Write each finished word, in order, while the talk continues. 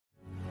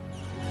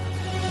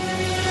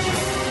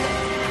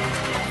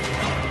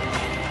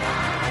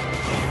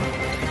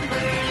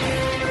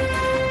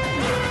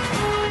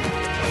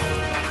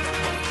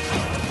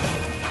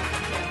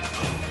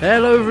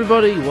Hello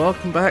everybody,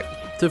 welcome back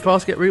to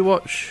Fast Get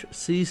Rewatch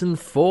Season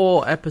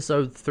 4,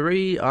 Episode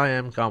 3. I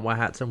am Can't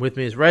Hats, and with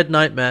me is Red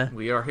Nightmare.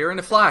 We are here in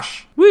a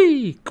flash.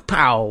 Whee!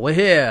 Pow! We're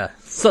here!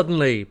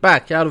 Suddenly,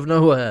 back out of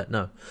nowhere.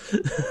 No.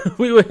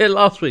 We were here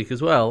last week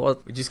as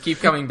well. We just keep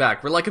coming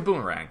back. We're like a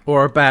boomerang.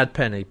 Or a bad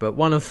penny, but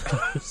one of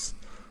those.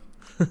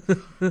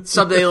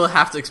 Someday you'll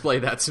have to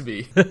explain that to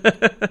me.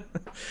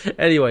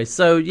 Anyway,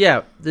 so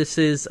yeah, this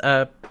is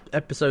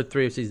Episode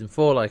 3 of Season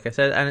 4, like I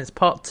said, and it's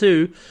Part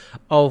 2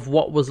 of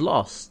What Was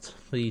Lost,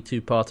 the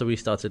two-parter we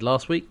started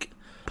last week.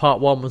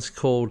 Part 1 was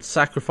called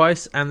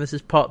Sacrifice, and this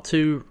is Part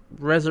 2,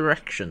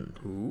 Resurrection.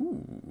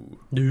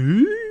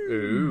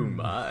 Ooh,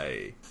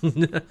 my.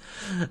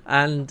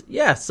 And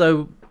yeah,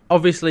 so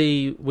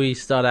obviously we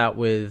start out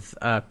with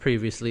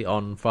previously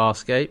on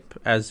Farscape,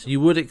 as you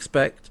would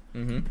expect,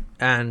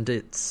 and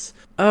it's...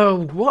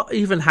 Oh, what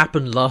even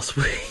happened last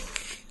week?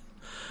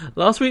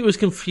 Last week was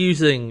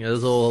confusing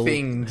as all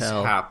Things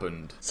hell.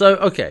 happened. So,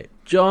 okay,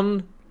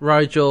 John,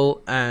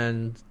 Rigel,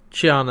 and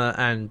Chiana,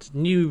 and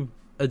new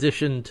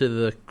addition to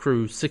the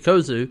crew,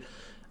 Sikozu,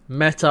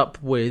 met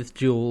up with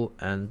Jewel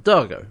and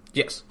Dargo.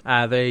 Yes.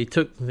 They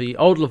took the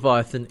old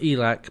Leviathan,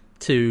 Elak,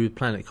 to a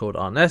planet called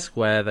Arnesk,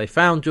 where they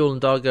found Jewel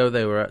and Dargo.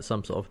 They were at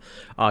some sort of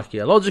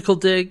archaeological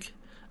dig,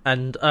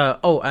 and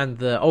and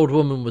the old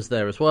woman was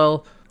there as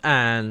well.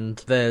 And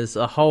there's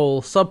a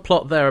whole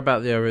subplot there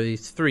about there are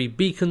these 3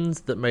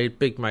 beacons that made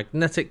big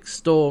magnetic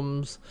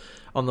storms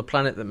on the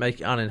planet that make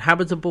it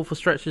uninhabitable for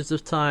stretches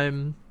of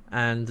time.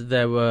 And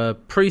there were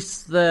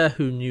priests there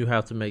who knew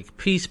how to make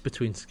peace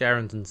between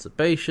Scarans and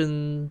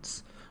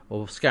Sebaceans,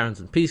 or Scarans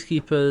and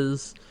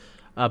Peacekeepers.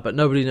 But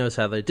nobody knows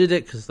how they did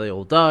it because they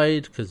all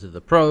died because of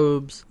the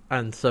probes.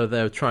 And so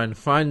they're trying to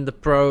find the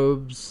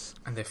probes.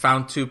 And they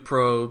found 2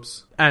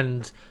 probes.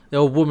 And the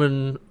old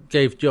woman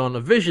gave John a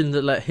vision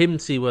that let him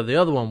see where the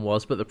other one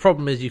was, but the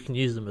problem is you can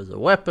use them as a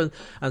weapon,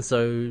 and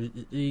so,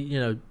 you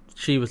know,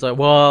 she was like,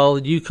 well,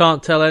 you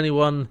can't tell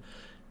anyone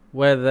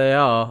where they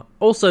are.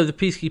 Also, the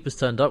Peacekeepers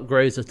turned up,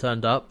 Grazer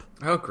turned up.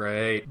 Oh,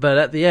 great. But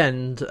at the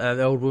end,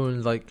 the old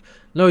woman's like,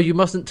 no, you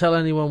mustn't tell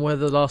anyone where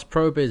the last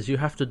probe is, you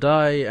have to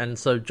die, and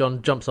so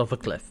John jumps off a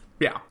cliff.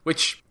 Yeah,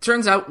 which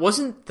turns out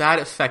wasn't that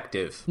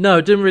effective. No,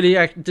 it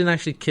didn't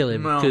actually kill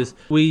him, because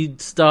we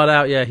start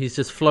out, he's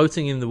just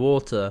floating in the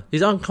water.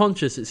 He's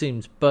unconscious, it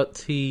seems, but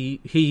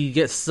he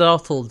gets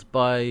startled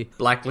by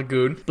Black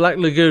Lagoon.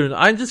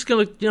 I'm just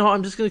gonna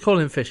call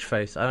him Fish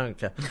Face. I don't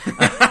care.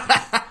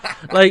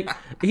 Like,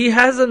 he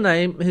has a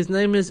name. His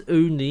name is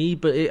Uni,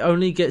 but it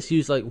only gets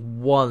used like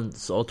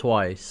once or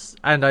twice,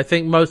 and I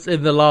think most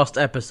in the last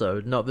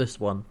episode, not this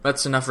one.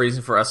 That's enough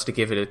reason for us to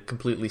give it a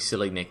completely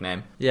silly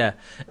nickname. Yeah.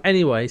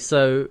 Anyway,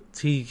 so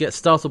he gets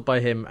startled by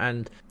him,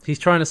 and he's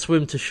trying to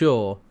swim to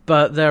shore,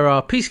 but there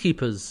are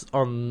peacekeepers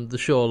on the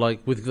shore,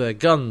 like with their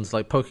guns,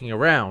 like poking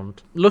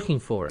around, looking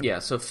for him. Yeah.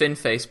 So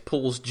Finface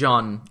pulls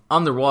John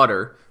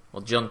underwater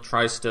while John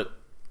tries to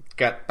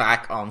get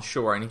back on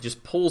shore, and he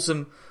just pulls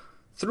him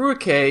through a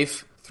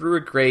cave, through a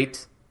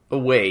grate,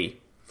 away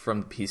from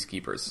the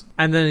Peacekeepers.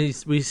 And then he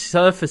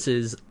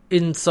surfaces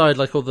inside,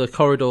 like, all the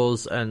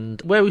corridors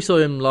and where we saw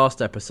him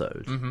last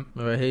episode,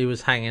 where he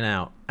was hanging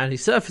out. And he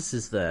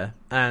surfaces there,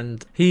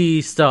 and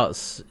he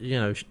starts,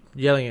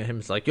 yelling at him.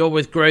 It's like, you're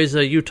with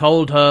Grazer, you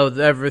told her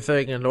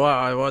everything, and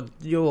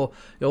you're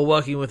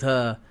working with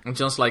her. And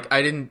John's like,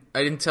 I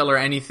didn't tell her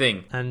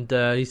anything. And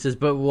he says,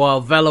 but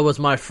while Vela was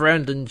my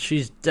friend, and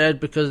she's dead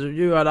because of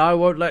you, and I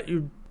won't let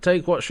you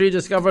take what she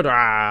discovered.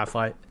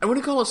 Fight. I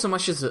wouldn't call it so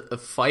much as a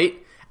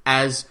fight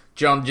as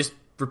John just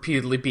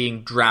repeatedly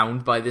being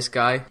drowned by this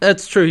guy.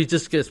 That's true. He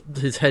just gets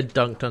his head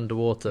dunked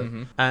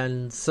underwater.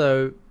 And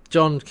so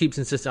John keeps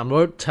insisting, I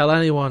won't tell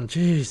anyone.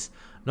 Jeez,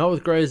 not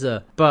with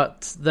Grazer.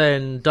 But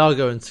then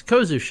Dargo and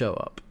Sikozu show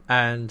up.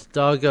 And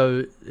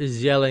Dargo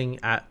is yelling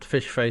at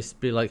Fishface,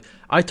 be like,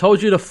 I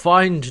told you to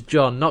find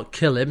John, not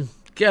kill him.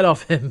 Get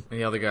off him. And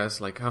the other guy's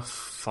like, oh,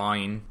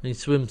 fine. And he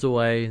swims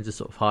away and just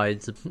sort of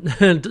hides.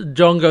 And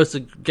John goes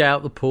to get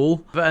out the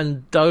pool,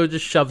 and Dargo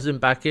just shoves him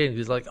back in.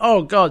 He's like,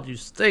 oh God, you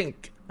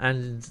stink.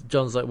 And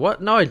John's like,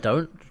 what? No, I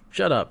don't.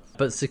 Shut up.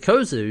 But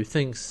Sikozu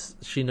thinks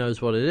she knows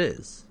what it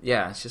is.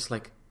 Yeah, it's just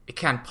like, it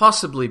can't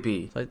possibly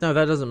be. It's like, no,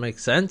 that doesn't make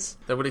sense.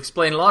 That would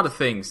explain a lot of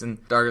things.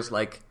 And Dargo's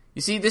like,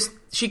 you see,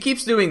 she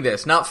keeps doing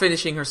this, not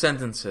finishing her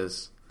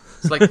sentences.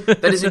 It's like,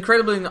 that is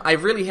incredibly... I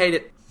really hate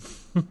it.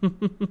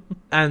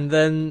 And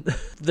then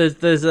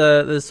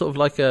there's sort of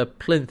like a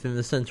plinth in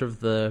the center of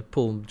the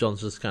pool.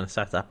 John's just kind of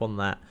sat up on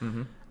that,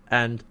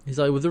 and he's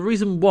like, "Well, the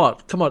reason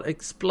what? Come on,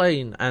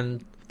 explain."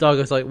 And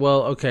Dargo's like,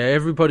 "Well, okay,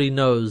 everybody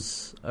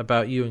knows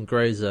about you and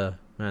Grazer,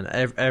 and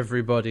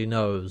everybody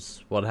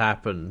knows what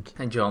happened."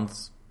 And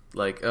John's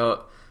like,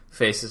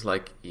 Face is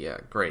like, "Yeah,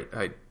 great.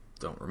 I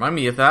don't remind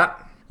me of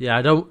that." Yeah,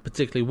 I don't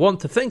particularly want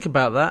to think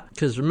about that,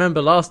 because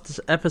remember last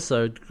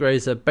episode,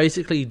 Grazer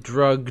basically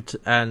drugged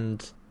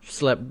and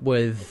slept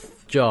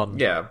with John.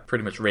 Yeah,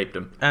 pretty much raped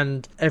him.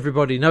 And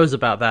everybody knows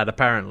about that,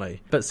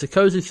 apparently. But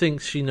Sikozu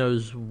thinks she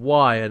knows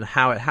why and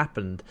how it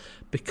happened,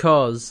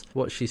 because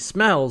what she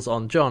smells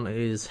on John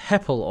is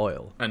Heppel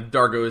oil. And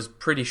Dargo is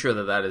pretty sure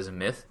that that is a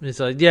myth. And he's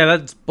like, yeah,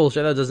 that's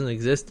bullshit, that doesn't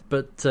exist.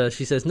 But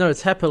she says, no,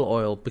 it's Heppel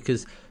oil,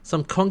 because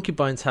some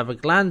concubines have a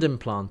gland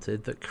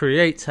implanted that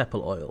creates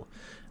Heppel oil.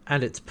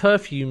 And its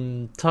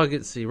perfume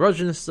targets the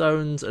erogenous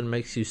zones and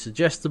makes you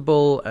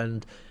suggestible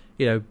and,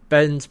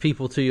 bends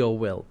people to your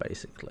will,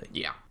 basically.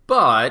 Yeah.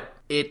 But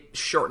it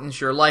shortens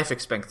your life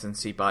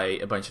expectancy by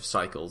a bunch of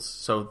cycles,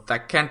 so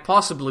that can't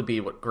possibly be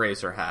what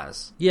Grazer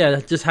has. Yeah,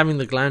 just having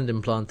the gland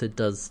implanted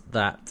does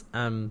that.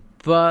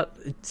 But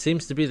it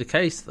seems to be the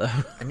case, though.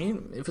 I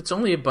mean, if it's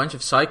only a bunch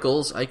of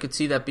cycles, I could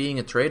see that being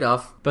a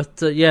trade-off. But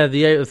the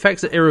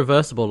effects are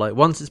irreversible. Like,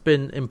 once it's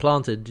been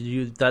implanted,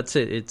 that's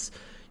it. It's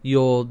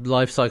your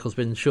life cycle's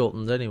been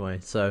shortened anyway.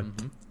 So,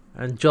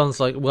 And John's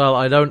like, well,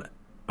 I don't.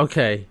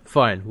 Okay,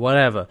 fine,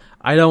 whatever.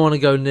 I don't want to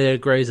go near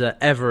Grazer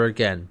ever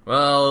again.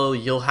 Well,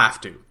 you'll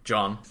have to,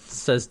 John.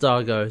 Says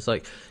Dargo. It's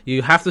like,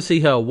 you have to see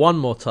her one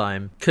more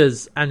time,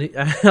 and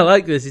I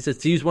like this, he says,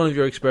 to use one of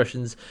your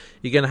expressions,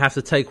 you're going to have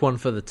to take one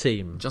for the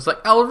team. John's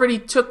like, I already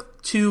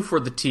took 2 for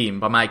the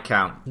team, by my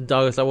count. And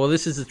Dargo's like, well,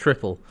 this is a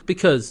triple.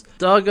 Because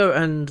Dargo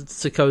and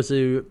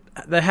Sikozu,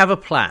 they have a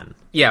plan.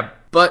 Yeah,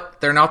 but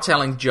they're not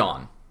telling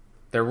John.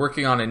 They're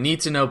working on a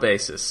need-to-know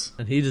basis.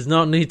 And he does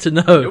not need to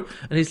know. Nope.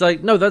 And he's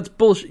like, no, that's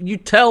bullshit. You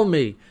tell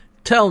me.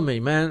 Tell me,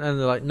 man. And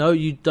they're like, no,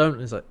 you don't.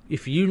 And it's like,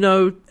 if you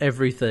know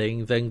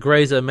everything, then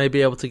Grazer may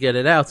be able to get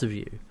it out of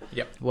you.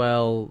 Yep.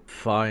 Well,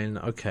 fine.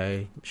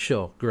 Okay.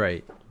 Sure.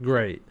 Great.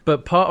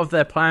 But part of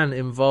their plan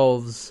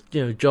involves,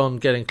 John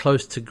getting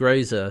close to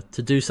Grazer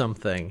to do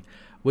something,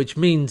 which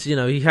means,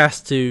 he has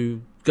to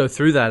go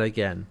through that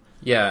again.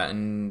 Yeah,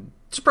 and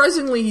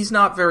surprisingly, he's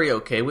not very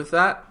okay with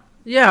that.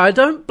 Yeah, I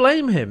don't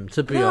blame him,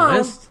 to be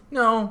honest.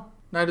 No,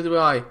 neither do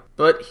I.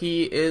 But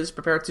he is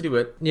prepared to do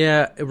it.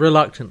 Yeah,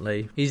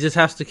 reluctantly. He just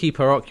has to keep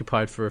her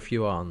occupied for a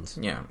few arms.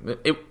 Yeah,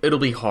 it'll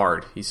be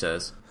hard, he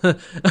says. No,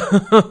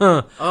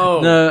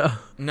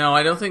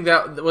 I don't think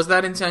that... Was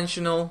that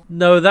intentional?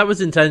 No, that was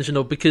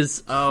intentional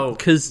because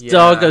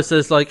Dargo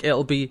says, like,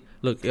 it'll be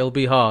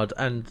hard.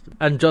 And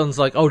John's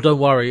like, oh, don't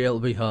worry,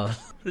 it'll be hard.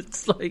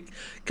 It's like,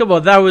 come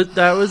on, that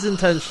was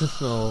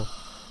intentional.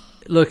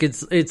 Look,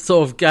 it's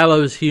sort of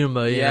gallows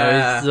humor, you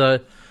know.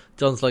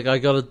 John's like, I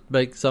gotta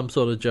make some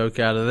sort of joke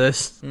out of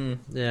this.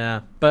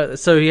 Yeah. But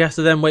so he has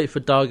to then wait for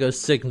Dargo's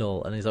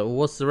signal, and he's like, well,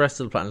 what's the rest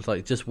of the plan? It's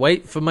like, just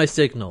wait for my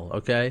signal,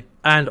 okay?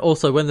 And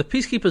also, when the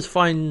peacekeepers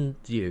find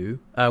you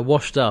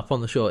washed up on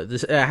the shore,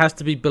 it has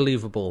to be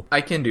believable. I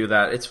can do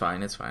that. It's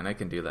fine. I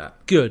can do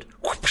that. Good.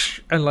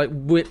 And like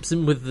whips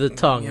him with the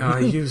tongue. Yeah,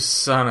 you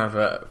son of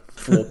a...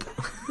 Flop.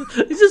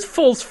 He just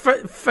falls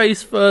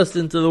face first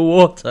into the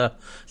water.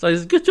 So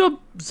it's good job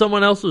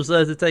someone else was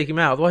there to take him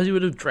out, otherwise he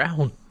would have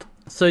drowned.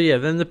 So yeah,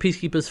 then the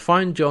peacekeepers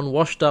find John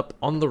washed up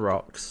on the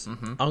rocks,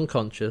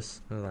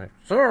 unconscious. They're like,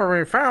 "Sir,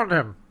 we found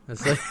him."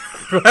 It's like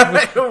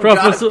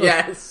proper sort of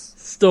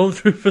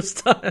stormtrooper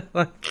style.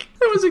 Like,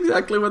 that was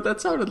exactly what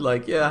that sounded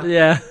like. Yeah.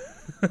 Yeah.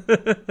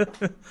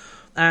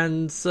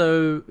 And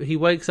so he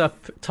wakes up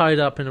tied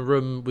up in a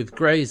room with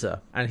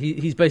Grazer, and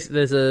he's basically,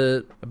 there's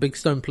a big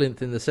stone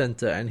plinth in the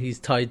center, and he's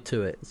tied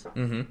to it.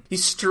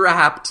 He's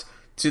strapped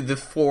to the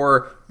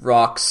 4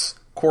 rocks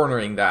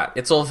cornering that.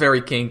 It's all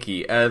very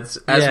kinky, as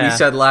we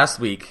said last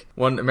week.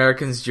 One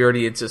American's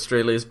journey into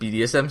Australia's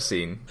BDSM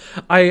scene.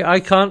 I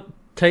can't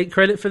take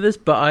credit for this,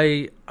 but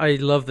I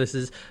love this.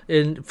 Is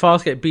in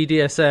Farscape,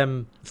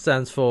 BDSM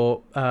stands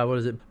for what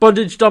is it?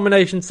 Bondage,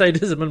 domination,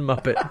 sadism, and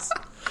Muppets.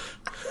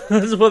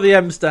 That's what the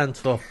M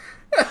stands for.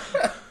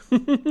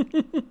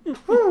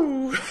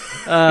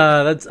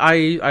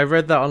 I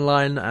read that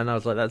online and I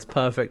was like, that's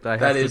perfect. I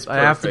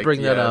have to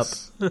bring that up.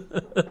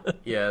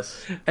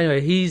 Yes.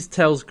 Anyway, he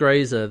tells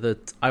Grazer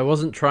that I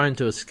wasn't trying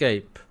to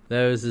escape.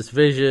 There was this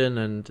vision,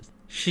 and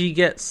she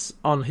gets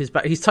on his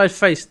back. He's tied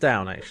face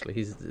down, actually.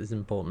 He's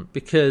important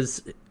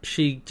because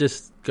she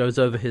just goes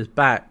over his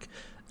back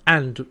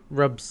and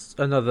rubs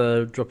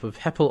another drop of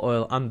Heppel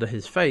oil under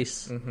his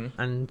face.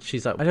 And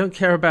she's like, I don't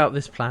care about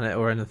this planet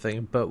or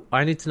anything, but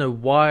I need to know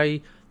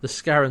why the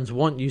Scarrans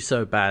want you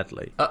so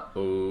badly.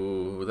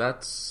 Uh-oh,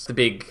 that's the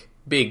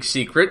big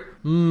secret.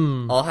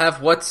 I'll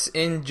have what's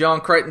in John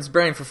Crichton's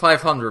brain for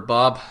 500,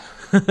 Bob.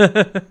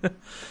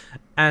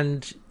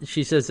 And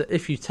she says that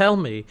if you tell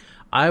me,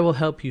 I will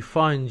help you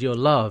find your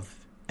love,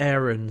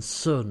 Aaron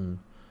Sun.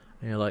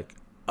 And you're like,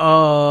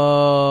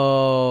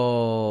 oh,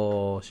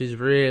 she's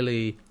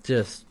really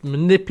just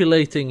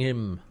manipulating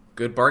him.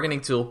 Good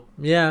bargaining tool.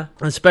 Yeah,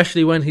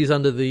 especially when he's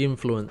under the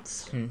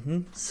influence.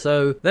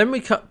 So then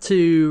we cut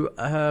to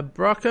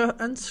Braca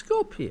and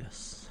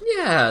Scorpius.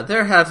 Yeah,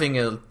 they're having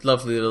a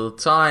lovely little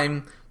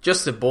time.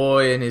 Just a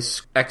boy and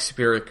his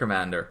ex-superior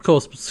commander. Of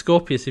course,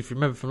 Scorpius, if you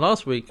remember from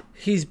last week,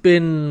 he's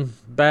been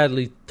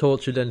badly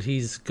tortured and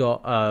he's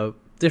got a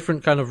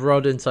different kind of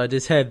rod inside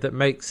his head that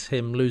makes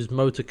him lose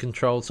motor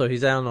control. So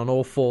he's down on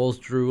all fours,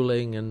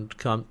 drooling and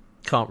can't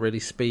can't really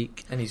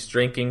speak. And he's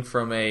drinking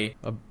from a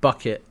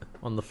bucket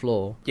on the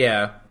floor.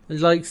 Yeah.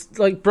 Like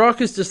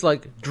Bracca's just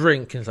like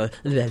drink and it's like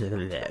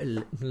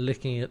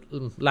licking it,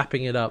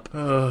 lapping it up.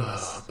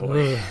 Oh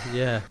boy.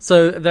 Yeah.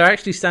 So they're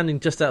actually standing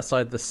just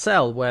outside the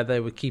cell where they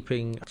were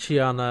keeping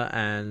Chiana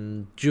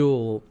and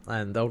Jewel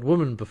and the old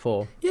woman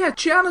before. Yeah,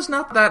 Chiana's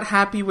not that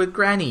happy with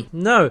Granny.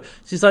 No,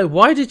 she's like,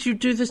 "Why did you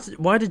do this?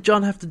 Why did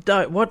John have to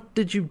die? What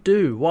did you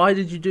do? Why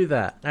did you do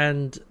that?"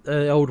 And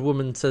the old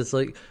woman says,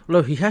 "Like,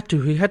 well, he had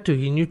to.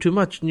 He knew too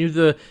much. Knew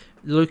the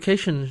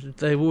location,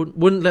 they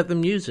wouldn't let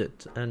them use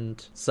it."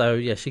 And so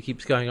yeah, she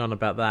keeps going on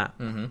about that.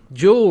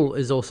 Jewel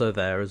is also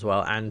there as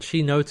well, and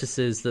she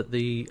notices that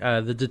the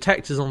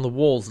detectors on the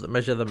walls that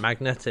measure the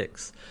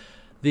magnetics,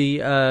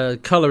 the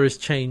color is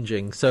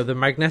changing, so the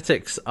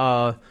magnetics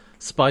are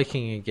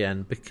spiking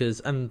again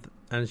because and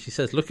she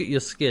says, "Look at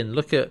your skin,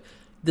 look at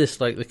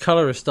this, like the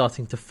color is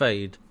starting to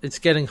fade. It's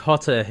getting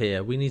hotter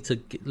here. We need to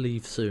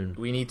leave soon.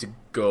 We need to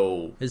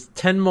go." There's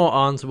 10 more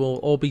arms and we'll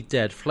all be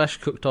dead. Flesh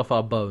cooked off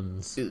our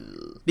bones.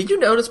 Did you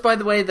notice, by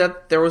the way,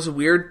 that there was a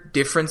weird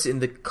difference in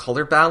the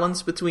color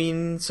balance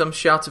between some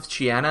shots of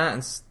Chiana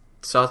and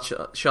such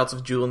shots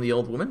of Jewel and the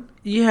old woman?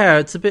 Yeah,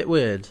 it's a bit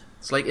weird.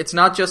 It's like, it's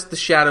not just the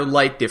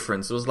shadow-light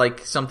difference. It was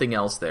like something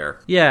else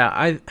there.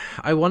 Yeah,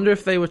 I wonder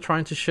if they were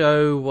trying to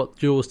show what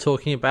Jewel was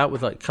talking about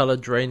with like color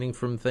draining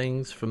from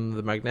things, from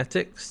the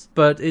magnetics.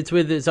 But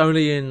it's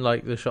only in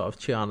like the shot of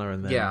Chiana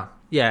and then...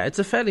 Yeah, it's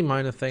a fairly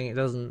minor thing. It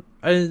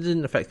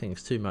didn't affect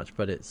things too much,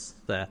 but it's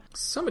there.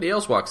 Somebody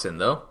else walks in,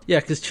 though.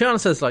 Yeah, because Chiana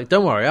says, like,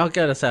 "Don't worry, I'll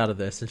get us out of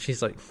this." And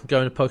she's, like,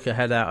 going to poke her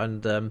head out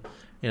and,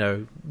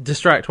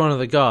 distract one of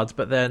the guards.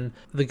 But then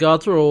the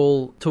guards are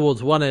all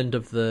towards one end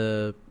of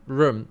the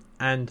room.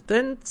 And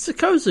then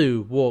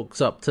Sikozu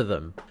walks up to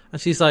them. And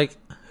she's like,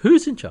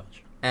 "Who's in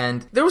charge?"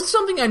 And there was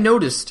something I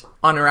noticed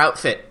on her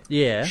outfit.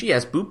 Yeah. She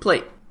has boot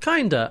plate.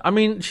 Kinda. I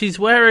mean, she's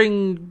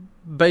wearing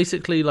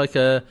basically like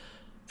a...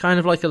 kind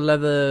of like a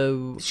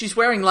leather... She's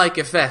wearing like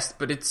a vest,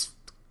 but it's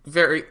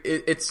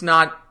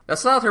not...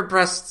 That's not her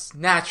breasts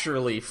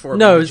naturally for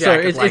a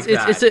jacket like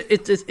that.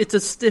 It's a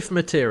stiff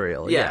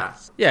material. Yeah.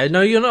 Yes. Yeah,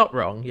 no, you're not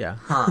wrong, yeah.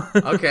 Huh,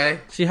 okay.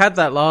 She had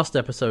that last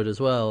episode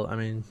as well. I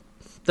mean,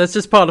 that's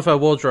just part of her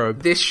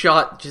wardrobe. This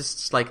shot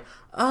just like,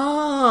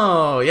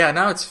 oh, yeah,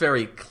 now it's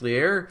very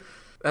clear.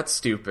 That's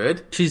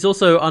stupid. She's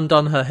also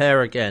undone her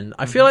hair again.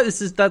 I feel like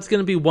that's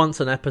going to be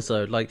once an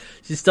episode. Like,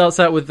 she starts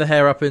out with the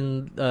hair up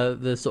in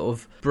the sort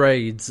of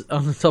braids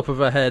on the top of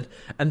her head,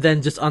 and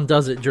then just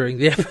undoes it during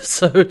the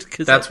episode.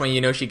 That's when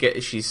you know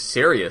she's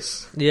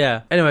serious.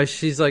 Yeah. Anyway,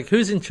 she's like,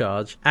 "Who's in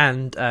charge?"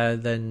 And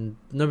then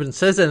nobody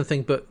says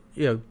anything, but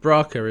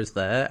Bracca is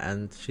there,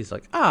 and she's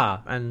like,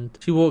 "Ah," and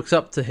she walks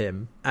up to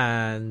him,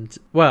 and,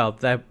 well,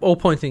 they're all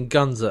pointing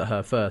guns at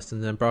her first,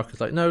 and then Bracca's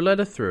like, "No, let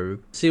her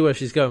through. See where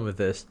she's going with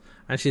this."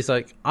 And she's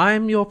like,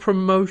 "I'm your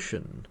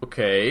promotion."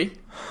 Okay.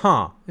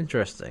 Huh,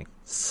 interesting.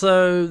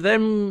 So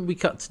then we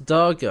cut to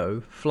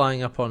Dargo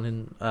flying up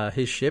on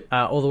his ship,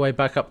 all the way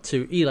back up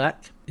to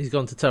Elac. He's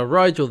gone to tell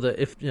Rigel that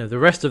if, the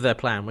rest of their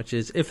plan, which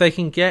is if they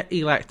can get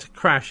Elac to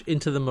crash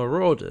into the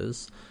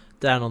Marauders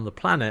down on the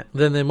planet,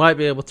 then they might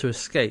be able to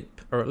escape,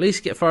 or at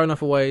least get far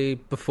enough away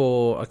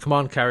before a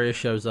command carrier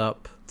shows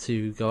up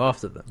to go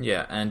after them.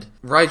 Yeah, and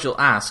Rigel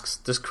asks,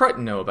 "Does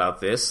Crichton know about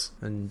this?"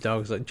 And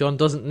Dargo's like, "John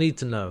doesn't need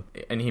to know.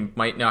 And he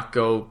might not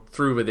go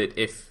through with it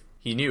if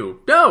he knew."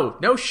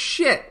 No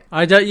shit!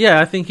 I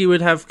think he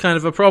would have kind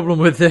of a problem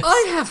with this.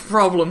 I have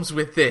problems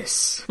with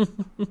this.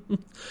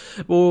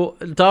 Well,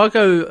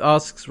 Dargo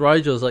asks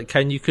Rigel, like,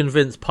 "Can you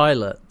convince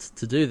Pilot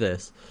to do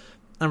this?"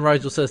 And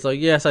Rigel says, like,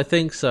 "Yes, I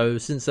think so,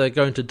 since they're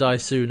going to die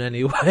soon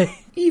anyway."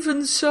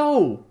 Even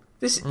so,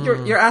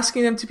 you're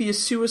asking them to be a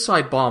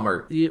suicide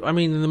bomber. I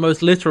mean, in the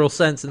most literal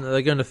sense, in that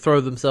they're going to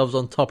throw themselves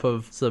on top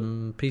of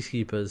some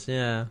peacekeepers,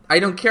 yeah. I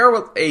don't care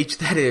what age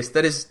that is.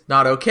 That is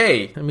not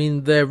okay. I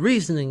mean, their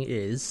reasoning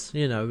is,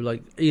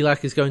 like,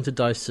 Elac is going to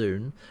die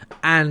soon,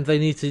 and they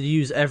need to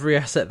use every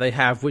asset they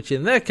have, which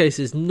in their case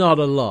is not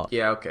a lot.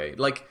 Yeah, okay.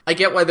 Like, I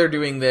get why they're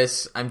doing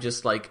this. I'm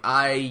just like,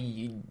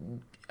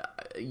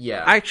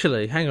 yeah.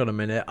 Actually, hang on a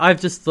minute.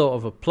 I've just thought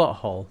of a plot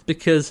hole,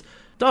 because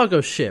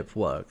Dargo's ship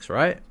works,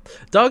 right?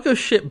 Dargo's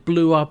ship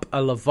blew up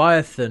a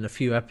Leviathan a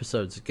few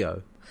episodes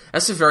ago.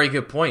 That's a very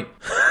good point.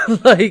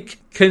 Like,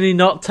 can he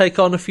not take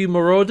on a few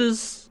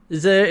Marauders?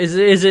 Is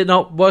it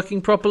not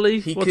working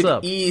properly? He What's could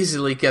up?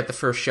 easily get the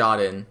first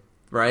shot in,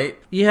 right?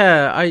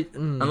 Yeah,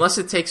 Unless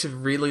it takes a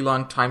really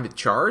long time to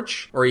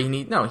charge, or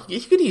he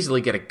could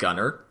easily get a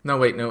gunner. No,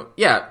 wait, no.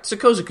 Yeah,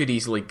 Sikozu could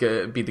easily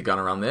be the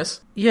gunner on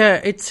this.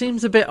 Yeah, it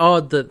seems a bit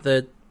odd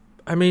that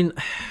I mean,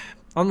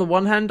 on the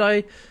one hand,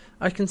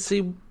 I can see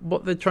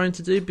what they're trying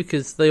to do,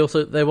 because they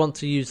want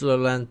to use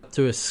Lolan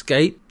to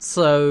escape.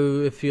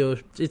 So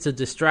it's a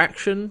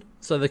distraction.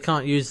 So they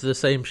can't use the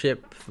same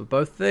ship for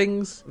both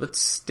things. But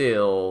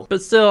still,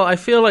 I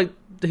feel like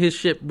his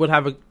ship would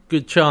have a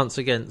good chance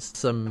against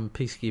some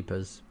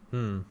peacekeepers.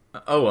 Oh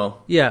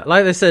well. Yeah,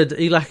 like they said,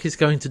 Elac is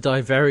going to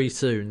die very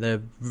soon.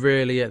 They're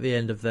really at the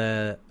end of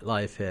their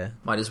life here.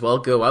 Might as well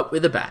go out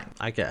with a bang.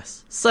 I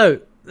guess.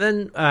 So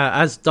Then,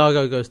 as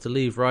Dargo goes to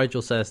leave,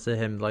 Rigel says to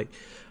him, like,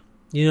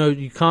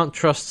 you can't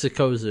trust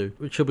Sikozu,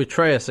 which will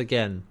betray us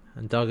again.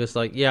 And Dargo's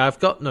like, yeah, I've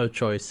got no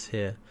choice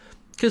here.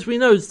 Because we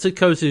know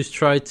Sikozu's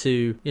tried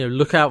to,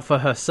 look out for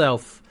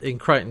herself in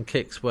Crichton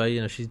Kicks,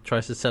 where, she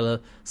tries to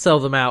sell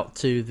them out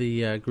to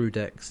the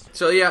Grudex.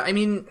 So, yeah, I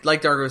mean,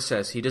 like Dargo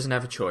says, he doesn't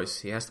have a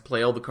choice. He has to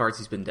play all the cards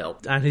he's been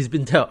dealt. And he's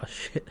been dealt a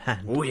shit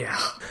hand. Oh, yeah.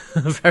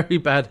 A very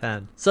bad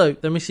hand. So,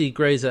 then we see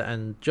Grazer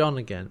and John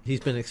again.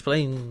 He's been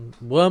explaining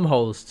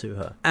wormholes to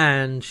her.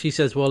 And she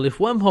says, well, if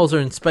wormholes are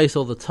in space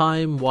all the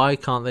time, why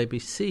can't they be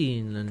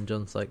seen? And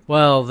John's like,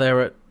 well,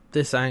 they're at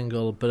this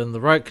angle, but in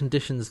the right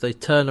conditions they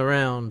turn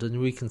around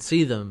and we can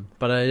see them,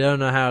 but I don't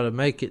know how to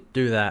make it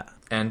do that.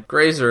 And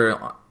Grazer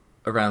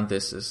around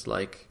this is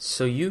like,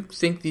 so you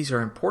think these are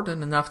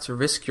important enough to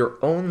risk your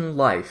own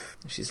life?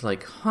 She's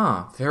like,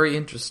 very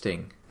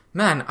interesting.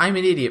 Man, I'm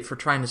an idiot for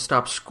trying to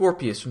stop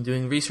Scorpius from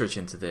doing research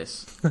into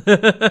this.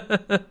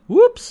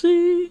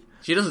 Whoopsie.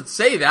 She doesn't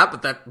say that,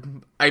 but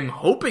I'm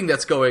hoping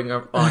that's going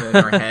on in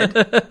her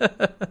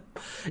head.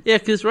 Yeah,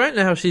 because right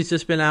now she's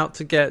just been out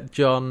to get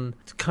John,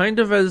 kind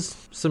of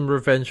as some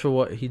revenge for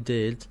what he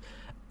did,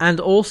 and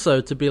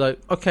also to be like,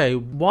 okay,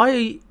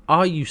 why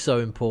are you so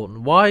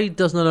important? Why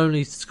does not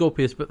only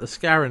Scorpius but the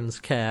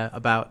Scarans care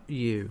about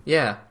you?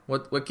 Yeah,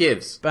 what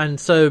gives? And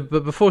so,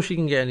 but before she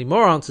can get any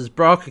more answers,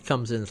 Braca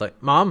comes in and is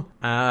like, Mom,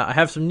 I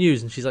have some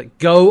news. And she's like,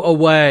 go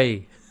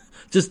away.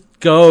 Just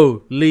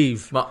go.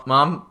 Leave.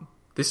 Mom,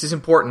 this is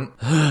important.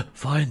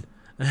 Fine.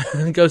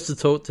 And goes to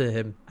talk to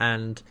him,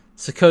 and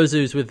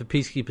Sikozu's with the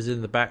peacekeepers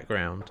in the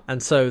background,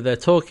 and so they're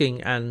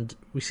talking, and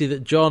we see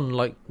that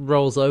John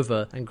rolls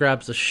over and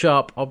grabs a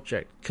sharp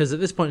object, because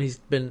at this point he's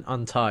been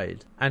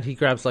untied, and he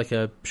grabs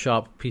a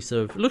sharp piece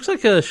of, looks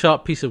like a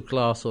sharp piece of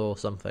glass or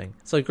something.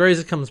 So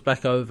Grazer comes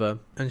back over,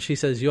 and she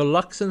says, your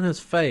Luxon has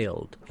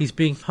failed. He's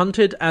being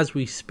hunted as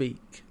we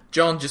speak.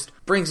 John just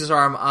brings his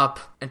arm up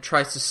and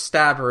tries to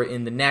stab her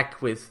in the neck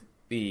with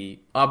the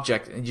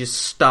object, and just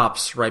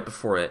stops right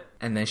before it,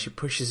 and then she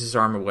pushes his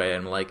arm away,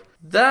 and I'm like,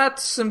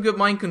 that's some good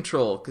mind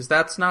control, because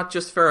that's not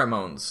just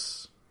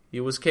pheromones. He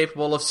was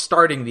capable of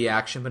starting the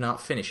action but not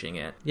finishing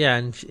it. Yeah,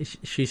 and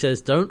she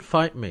says, don't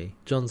fight me.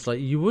 John's like,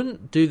 you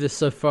wouldn't do this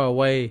so far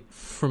away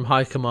from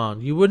high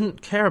command. You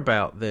wouldn't care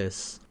about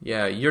this.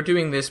 Yeah, you're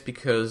doing this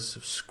because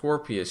of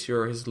Scorpius.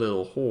 You're his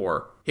little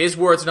whore. His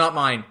words, not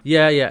mine.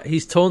 Yeah.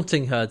 He's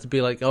taunting her to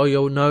be like, oh,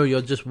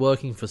 you're just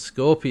working for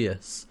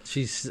Scorpius.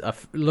 She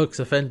looks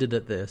offended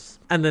at this.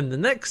 And then the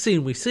next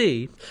scene we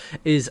see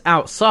is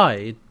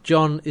outside.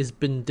 John has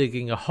been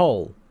digging a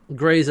hole.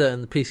 Grazer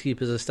and the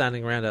peacekeepers are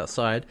standing around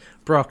outside.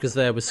 Brock is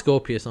there with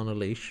Scorpius on a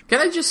leash. Can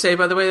I just say,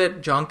 by the way,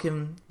 that John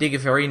can dig a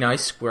very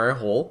nice square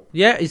hole?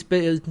 Yeah, it's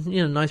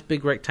nice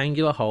big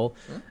rectangular hole.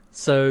 Yeah.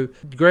 So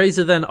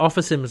Grazer then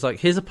offers him,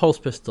 here's a pulse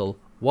pistol,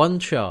 one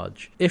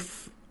charge.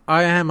 If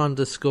I am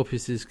under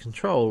Scorpius's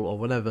control or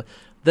whatever,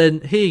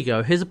 then here you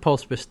go, here's a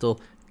pulse pistol.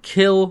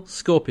 Kill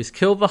Scorpius,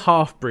 kill the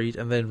half-breed,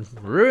 and then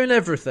ruin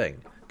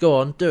everything. Go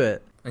on, do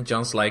it. And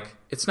John's like,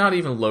 it's not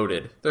even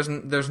loaded.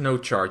 There's no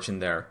charge in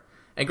there.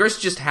 And Grace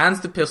just hands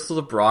the pistol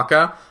to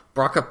Braca.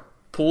 Braca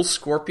pulls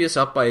Scorpius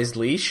up by his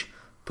leash,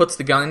 puts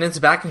the gun in his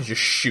back, and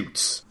just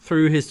shoots.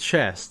 Through his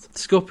chest.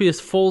 Scorpius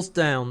falls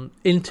down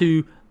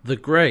into the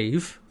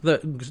grave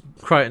that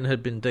Crichton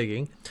had been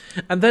digging.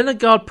 And then a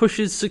guard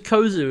pushes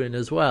Sikozu in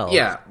as well.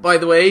 Yeah, by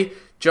the way,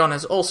 John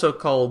has also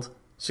called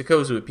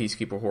Sikozu a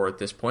peacekeeper whore at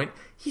this point.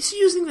 He's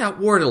using that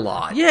word a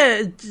lot.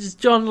 Yeah,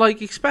 John,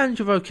 expand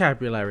your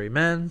vocabulary,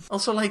 man.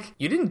 Also,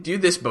 you didn't do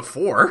this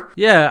before.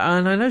 Yeah,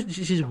 and I know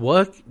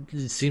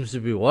it seems to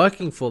be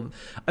working for them.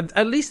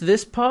 At least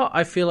this part,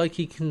 I feel like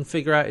he can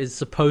figure out is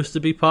supposed to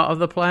be part of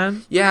the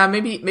plan. Yeah,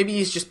 maybe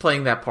he's just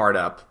playing that part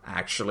up,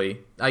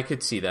 actually. I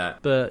could see that.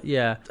 But,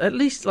 yeah, at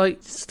least,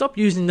 stop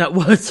using that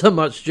word so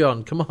much,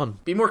 John. Come on.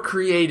 Be more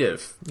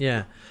creative.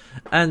 Yeah.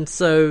 And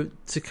so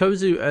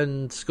Sikozu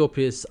and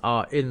Scorpius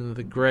are in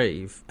the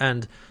grave,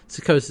 and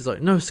Sikozu's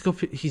like, no,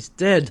 Scorpius, he's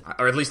dead.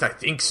 Or at least I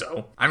think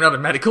so. I'm not a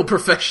medical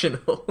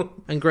professional.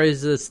 And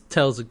Grazer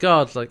tells the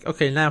guard,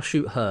 okay, now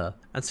shoot her.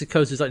 And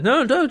Sikozu's like,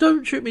 no,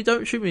 don't shoot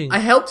me. I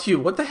helped you,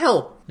 what the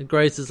hell? And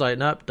Grazer's like,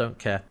 nope, don't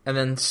care. And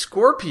then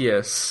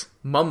Scorpius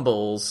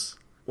mumbles,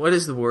 what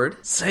is the word?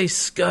 Say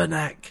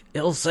Skurnak,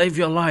 it'll save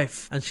your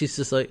life. And she's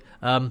just like,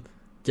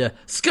 yeah,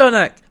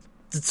 Skurnak!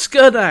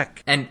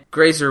 And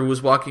Grazer, who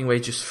was walking away,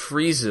 just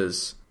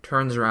freezes,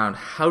 turns around.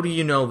 How do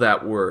you know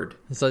that word?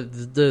 It's like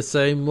the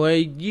same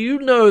way you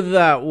know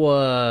that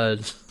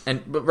word.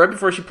 But right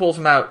before she pulls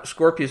him out,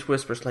 Scorpius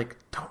whispers, don't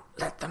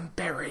let them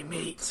bury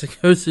me. So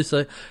Sikozu's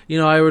like,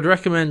 I would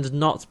recommend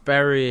not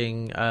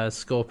burying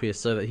Scorpius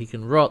so that he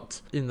can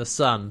rot in the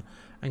sun.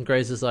 And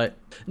Grazer's like,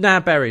 nah,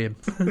 bury him.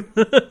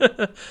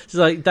 She's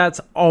like, that's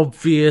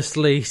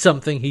obviously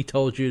something he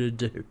told you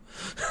to do.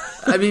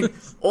 I mean,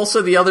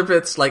 also the other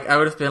bits, I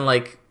would have been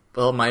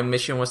well, my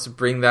mission was to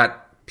bring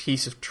that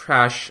piece of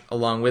trash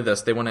along with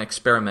us. They want to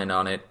experiment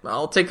on it.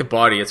 I'll take the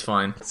body, it's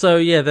fine. So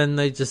yeah, then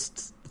they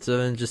just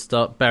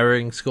start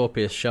burying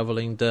Scorpius,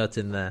 shoveling dirt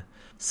in there.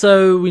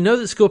 So we know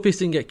that Scorpius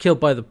didn't get killed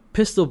by the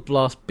pistol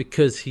blast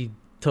because he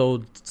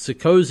told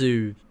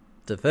Sikozu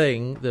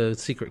the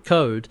secret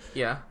code.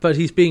 Yeah. But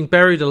he's being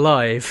buried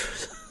alive.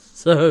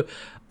 So,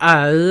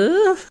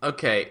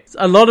 okay.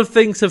 A lot of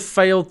things have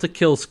failed to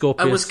kill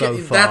Scorpius so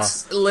far.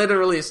 That's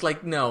literally, it's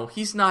like, no,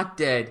 he's not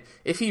dead.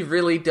 If he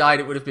really died,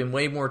 it would have been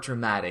way more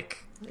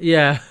dramatic.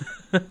 Yeah.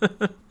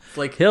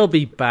 Like, he'll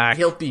be back.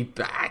 He'll be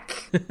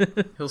back.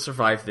 He'll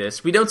survive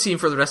this. We don't see him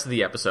for the rest of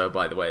the episode,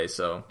 by the way,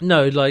 so...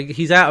 No, like,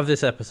 he's out of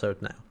this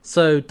episode now.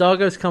 So,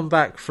 Dargo's come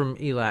back from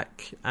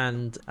Elac,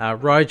 and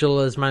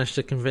Rigel has managed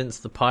to convince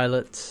the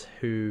pilot,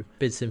 who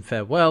bids him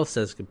farewell,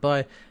 says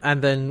goodbye.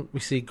 And then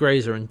we see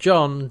Grazer and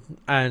John,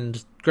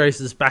 and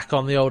Grazer's back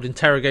on the old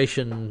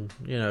interrogation,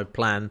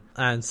 plan,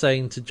 and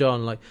saying to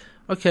John, like,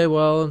 okay,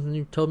 well,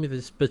 you told me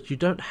this, but you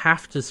don't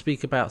have to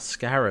speak about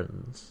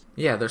Scarrans.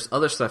 Yeah, there's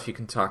other stuff you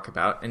can talk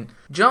about. And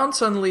John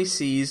suddenly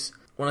sees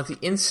one of the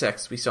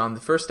insects we saw in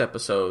the first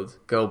episode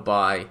go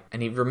by,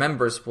 and he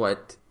remembers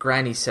what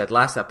Granny said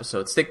last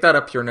episode. Stick that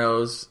up your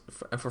nose,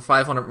 and for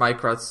 500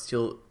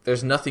 microns,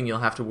 there's nothing you'll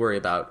have to worry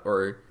about.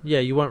 Or yeah,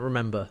 you won't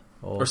remember.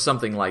 Or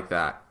something like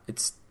that.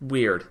 It's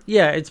weird.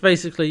 Yeah, it's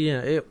basically,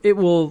 it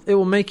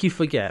will make you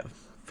forget.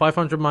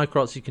 500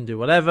 microns, you can do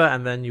whatever,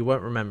 and then you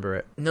won't remember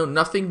it. No,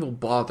 nothing will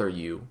bother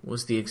you,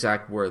 was the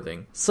exact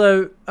wording.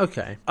 So,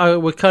 okay.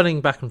 We're cutting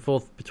back and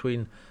forth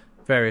between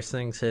various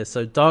things here.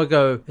 So,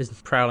 Dargo is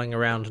prowling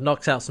around,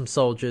 knocks out some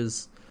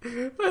soldiers.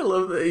 I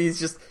love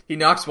that he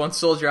knocks one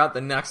soldier out,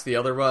 then knocks the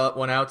other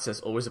one out, says,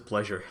 always a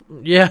pleasure.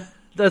 Yeah,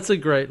 that's a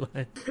great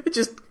line. It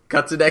just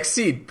cuts the next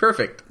scene.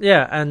 Perfect.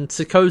 Yeah, and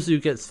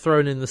Sikozu gets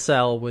thrown in the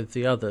cell with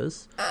the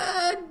others.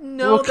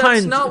 No, well,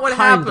 that's not what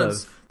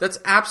happens. That's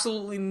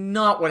absolutely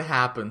not what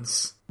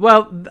happens.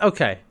 Well,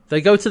 okay. They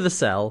go to the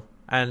cell,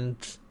 and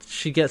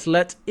she gets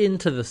let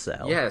into the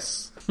cell.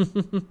 Yes.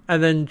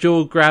 And then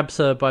Jewel grabs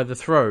her by the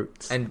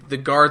throat. And the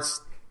guards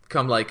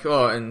come like,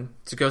 oh, and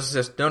Sikozu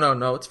says,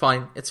 no, it's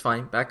fine,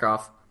 back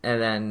off. And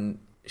then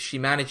she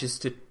manages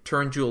to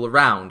turn Jewel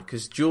around,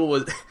 because Jewel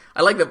was...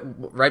 I like that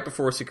right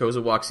before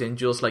Sikozu walks in,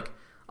 Jewel's like,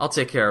 I'll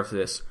take care of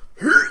this.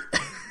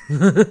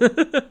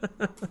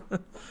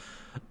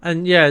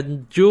 And yeah,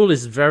 Jewel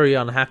is very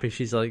unhappy.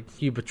 She's like,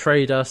 you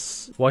betrayed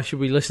us. Why should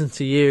we listen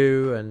to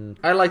you? And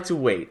I like to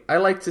wait. I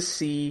like to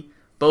see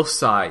both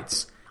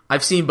sides.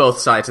 I've seen both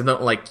sides. I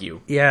don't like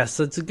you. Yeah,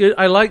 so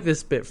I like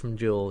this bit from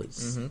Jewel.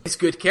 It's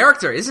good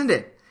character, isn't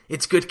it?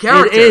 It's good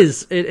character. It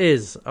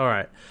is. All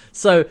right.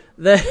 So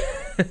then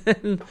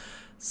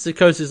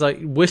Sikozu's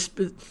like,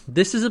 whisper.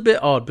 This is a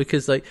bit odd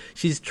because like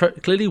she's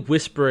clearly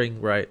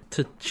whispering, right,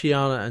 to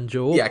Chiana and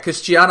Jewel. Yeah,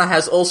 because Chiana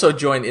has also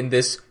joined in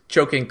this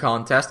choking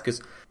contest,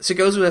 because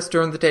Sikozu has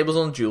turned the tables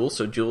on Jewel,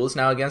 so Jewel is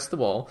now against the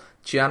wall.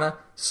 Chiana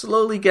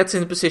slowly gets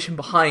in position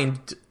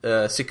behind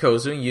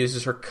Sikozu and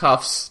uses her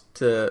cuffs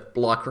to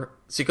block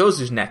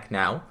Sikozu's neck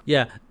now.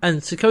 Yeah,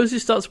 and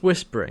Sikozu starts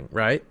whispering,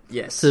 right?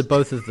 Yes. To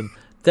both of them.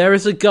 There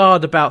is a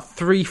guard about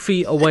 3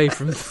 feet away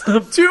from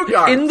them. 2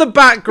 guards! In the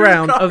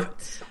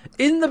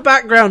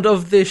background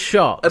of this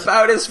shot.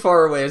 About as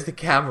far away as the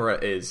camera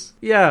is.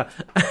 Yeah.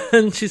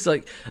 And she's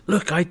like,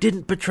 look, I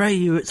didn't betray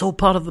you. It's all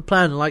part of the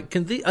plan. Like,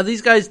 are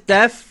these guys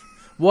deaf?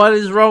 What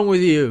is wrong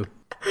with you?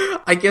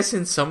 I guess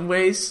in some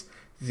ways,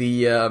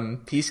 the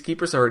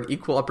Peacekeepers are an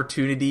equal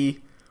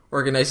opportunity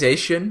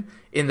organization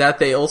in that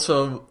they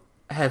also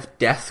have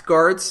death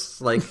guards.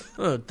 Like,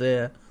 oh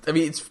dear. I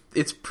mean,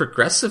 it's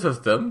progressive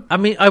of them. I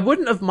mean, I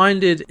wouldn't have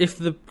minded if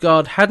the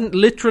guard hadn't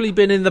literally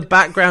been in the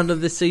background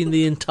of the scene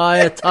the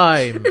entire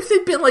time. If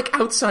they'd been, like,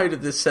 outside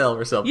of the cell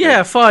or something.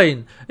 Yeah,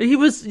 fine. He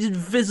was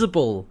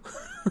invisible.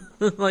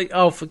 Like,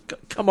 oh,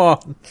 come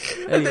on.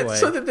 Anyway. And then,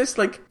 so then there's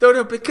like,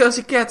 no, because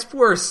it gets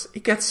worse.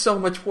 It gets so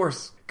much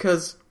worse.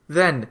 Because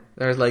then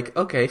they're like,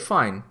 okay,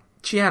 fine.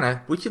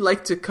 Chiana, would you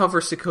like to cover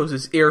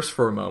Sikozu's ears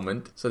for a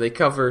moment? So they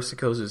cover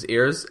Sikozu's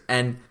ears,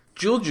 and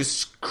Jewel just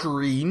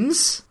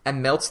screams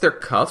and melts their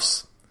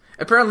cuffs.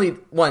 Apparently,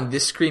 1,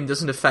 this scream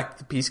doesn't affect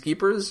the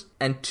Peacekeepers,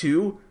 and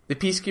 2, the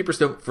Peacekeepers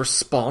don't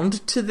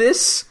respond to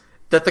this,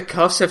 that the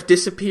cuffs have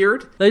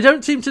disappeared. They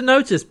don't seem to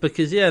notice,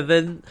 because, yeah,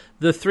 then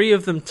the 3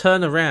 of them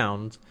turn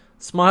around,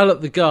 smile at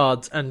the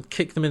guards, and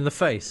kick them in the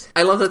face.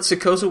 I love that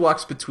Sikozu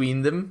walks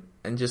between them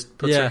and just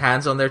puts Yeah. her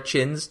hands on their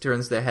chins,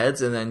 turns their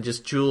heads, and then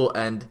just Jewel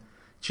and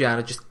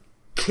Chiana just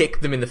kick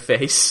them in the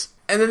face.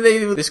 And then they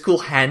do this cool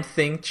hand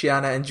thing,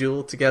 Chiana and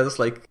Jewel together. It's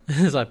like,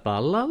 It's like,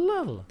 ba la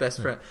la la.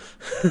 best friend.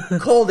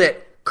 Called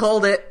it.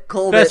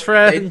 Best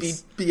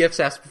friends. They'd be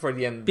BFFs before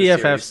the end of the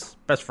series. BFFs,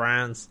 best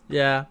friends.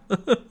 Yeah.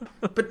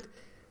 But,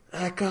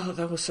 God,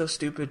 that was so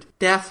stupid.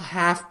 Deaf,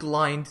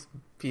 half-blind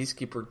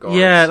Peacekeeper guards.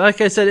 Yeah, like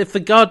I said, if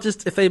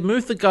they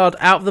moved the guard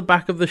out of the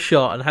back of the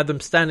shot and had them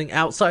standing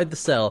outside the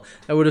cell,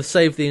 that would have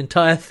saved the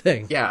entire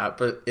thing. Yeah,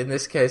 but in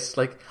this case,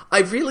 like,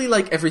 I really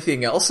like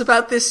everything else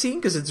about this scene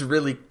because it's a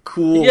really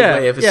cool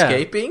way of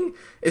escaping.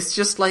 It's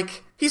just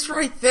like, he's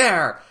right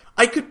there.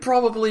 I could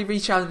probably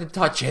reach out and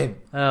touch him.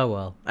 Oh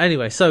well.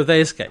 Anyway, so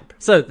they escape.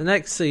 So the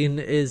next scene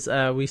is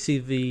we see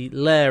the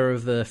lair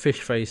of the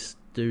fish face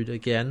dude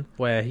again,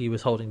 where he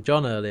was holding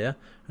John earlier,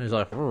 And he's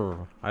like,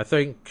 I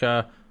think,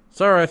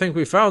 sir, I think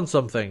we found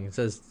something. He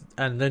says,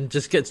 and then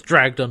just gets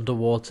dragged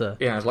underwater.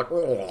 Yeah, it's like,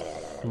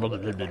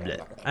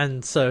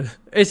 and so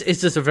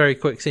it's just a very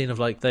quick scene of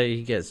like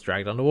he gets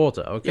dragged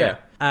underwater. Okay. Yeah.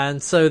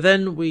 And so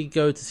then we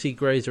go to see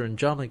Grazer and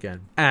John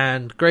again.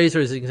 And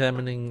Grazer is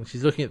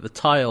she's looking at the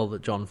tile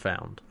that John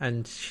found.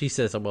 And she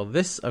says, well,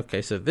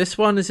 so this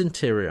one is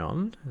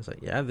Interion. He's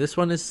like, yeah, this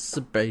one is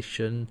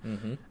Sebastian.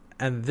 Mm-hmm.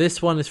 And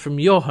this one is from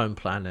your home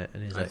planet.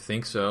 And he's like, I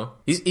think so.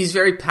 He's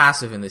very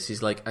passive in this.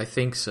 He's like, I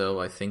think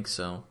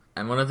so.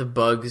 And one of the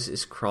bugs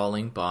is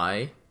crawling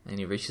by, and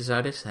he reaches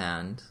out his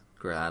hand,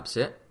 grabs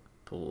it,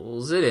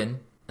 pulls it in,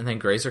 and then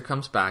Grazer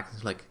comes back and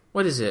is like,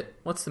 what is it?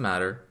 What's the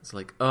matter? It's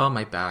like, oh,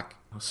 my back.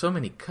 Oh, so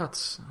many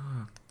cuts.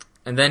 Oh.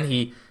 And then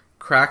he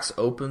cracks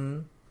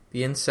open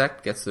the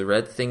insect, gets the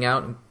red thing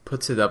out, and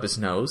puts it up his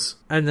nose.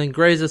 And then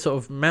Grazer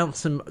sort of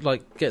mounts him,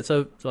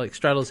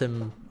 straddles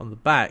him on the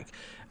back.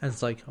 And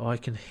it's like, oh, I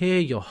can hear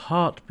your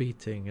heart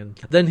beating. And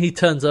then he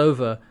turns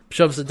over,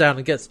 shoves it down,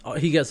 and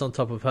he gets on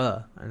top of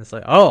her. And it's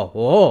like,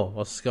 whoa,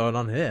 what's going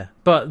on here?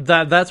 But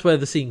that's where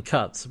the scene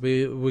cuts.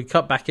 We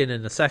cut back in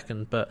a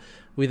second, but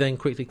we then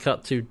quickly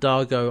cut to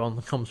Dargo on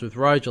the comms with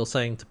Rigel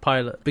saying to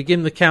Pilot,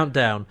 begin the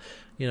countdown.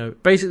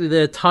 Basically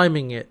they're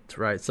timing it,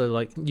 right? So,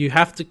 like, you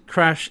have to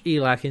crash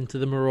ELAC into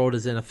the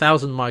Marauders in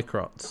 1,000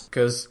 microts.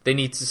 Because they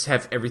need to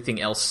have everything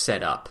else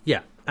set up.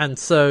 Yeah. And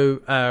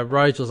so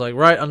Rigel's like,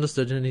 right,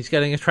 understood, and he's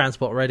getting a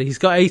transport ready. He's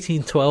got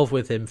 1812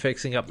 with him,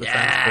 fixing up the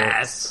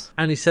transport.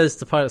 And he says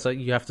to pilots, like,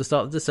 you have to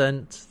start the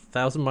descent,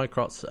 1,000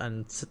 microts,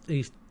 and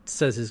he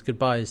says his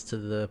goodbyes to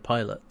the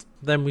pilot.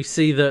 Then we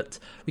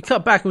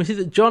cut back, and we see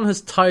that John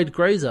has tied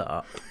Grazer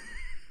up.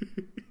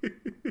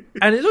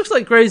 And it looks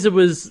like Grazer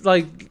was,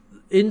 like,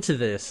 into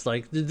this.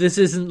 Like, this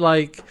isn't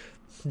like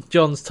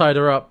John's tied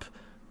her up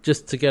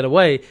just to get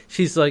away.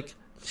 She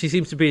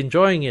seems to be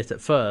enjoying it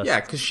at first.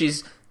 Yeah, because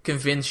she's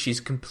convinced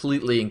she's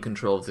completely in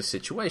control of the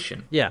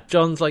situation. Yeah,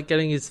 John's like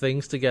getting his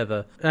things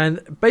together.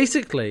 And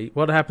basically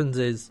what happens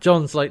is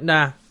John's like,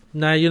 nah,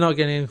 you're not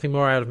getting anything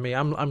more out of me.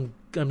 I'm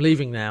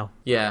leaving now.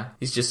 Yeah,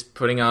 he's just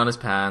putting on his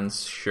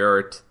pants,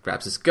 shirt,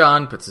 grabs his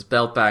gun, puts his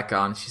belt back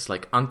on. She's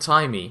like,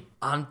 untie me.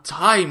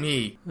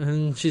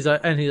 And he's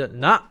like,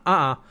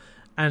 nah,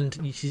 And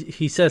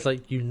he says,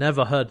 like, you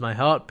never heard my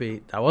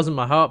heartbeat. That wasn't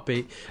my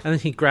heartbeat. And then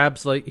he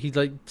grabs,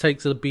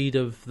 takes a bead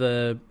of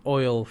the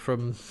oil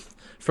from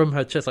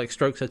her chest, like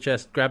strokes her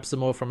chest, grabs some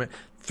more from it,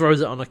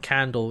 throws it on a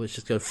candle, which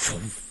just goes...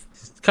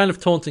 It's kind of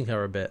taunting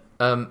her a bit.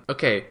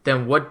 Okay,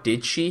 then what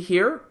did she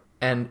hear?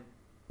 And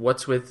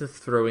what's with the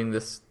throwing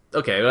this...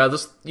 Okay, well,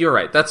 you're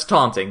right, that's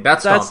taunting.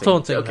 That's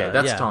taunting. Okay, her,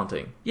 that's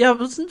taunting. Yeah, I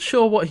wasn't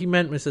sure what he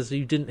meant when he says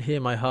you didn't hear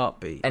my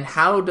heartbeat. And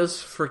how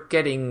does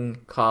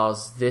forgetting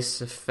cause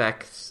this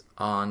effect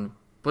on...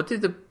 What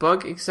did the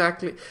bug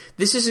exactly...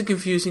 This is a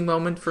confusing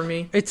moment for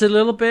me. It's a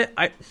little bit...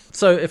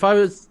 So if I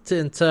was to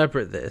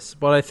interpret this,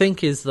 what I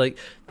think is, like,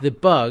 the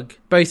bug,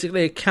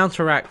 basically it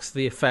counteracts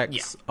the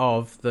effects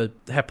of the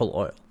Heppel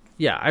oil.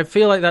 Yeah, I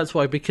feel like that's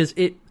why, because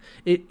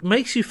it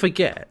makes you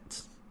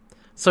forget.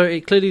 So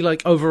it clearly,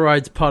 like,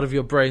 overrides part of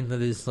your brain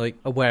that is, like,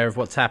 aware of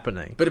what's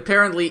happening. But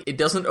apparently it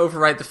doesn't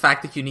override the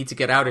fact that you need to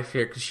get out of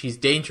here because she's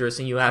dangerous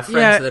and you have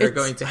friends that are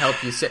going to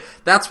help you.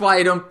 That's why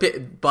I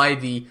don't buy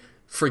the...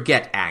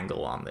 forget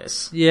angle on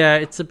this. Yeah,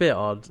 it's a bit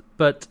odd,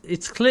 but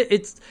it's clear.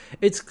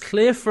 It's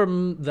clear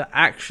from the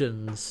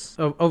actions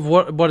of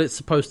what it's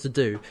supposed to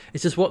do.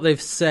 It's just what they've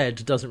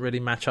said doesn't really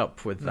match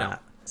up with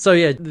that. So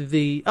yeah,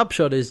 the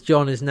upshot is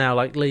John is now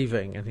like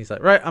leaving, and he's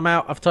like, right, I'm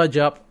out. I've tied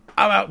you up.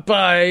 I'm out.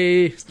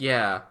 Bye.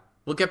 Yeah,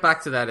 we'll get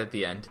back to that at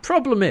the end.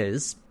 Problem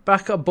is,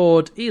 back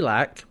aboard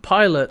ELAC,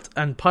 Pilot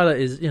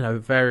is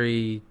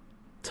very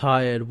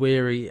tired,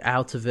 weary,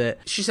 out of it.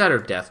 She's at her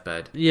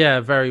deathbed. Yeah,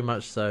 very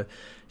much so.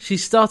 She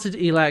started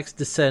ELAC's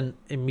descent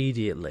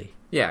immediately.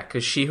 Yeah,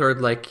 because she heard,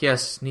 like,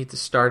 yes, need to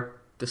start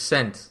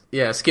descent.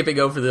 Yeah, skipping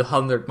over the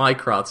 100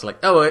 microns. Like,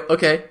 oh,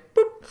 okay.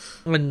 Boop.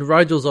 When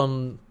Rigel's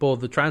on board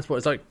the transport,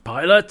 it's like,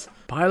 Pilot,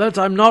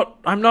 I'm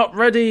not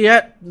ready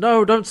yet.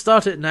 No, don't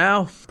start it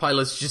now.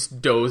 Pilot's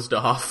just dozed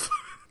off.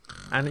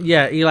 And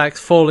yeah, ELAC's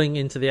falling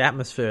into the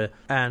atmosphere,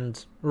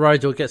 and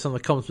Rigel gets on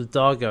the comms with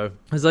Dargo.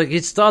 He's like,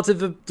 it started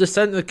the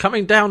descent, they're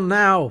coming down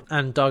now.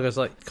 And Dargo's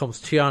like,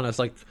 comms Chiana's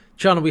like,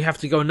 Chiana, we have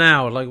to go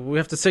now. Like, we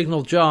have to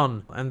signal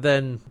John. And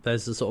then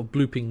there's a sort of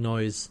blooping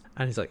noise.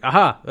 And he's like,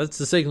 aha, that's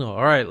the signal.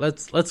 All right,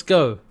 let's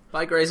go.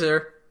 Bye,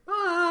 Grazer.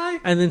 Bye.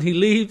 And then he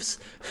leaves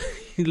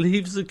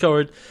the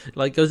corridor,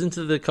 like, goes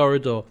into the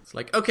corridor. It's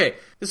like, okay,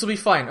 this will be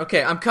fine.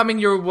 Okay, I'm coming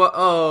your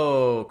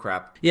oh,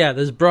 crap. Yeah,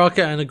 there's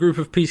Braca and a group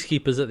of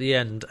peacekeepers at the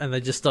end, and they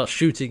just start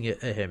shooting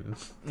it at him.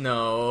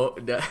 No.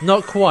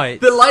 Not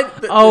quite. You're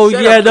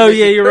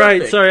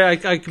right. Sorry, I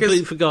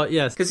completely forgot,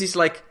 yes. Because he's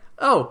like,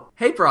 oh,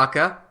 hey,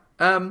 Braca.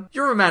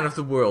 You're a man of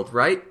the world,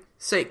 right?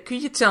 Say,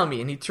 could you tell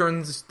me? And he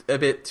turns a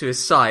bit to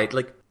his side,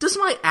 like, does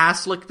my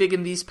ass look big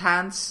in these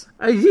pants?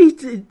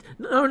 He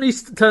not only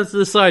turns to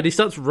the side, he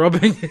starts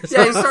rubbing his ass.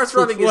 Yeah, he starts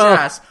rubbing his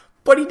ass.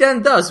 But he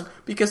then does,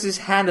 because his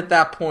hand at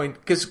that point,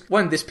 because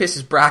one, this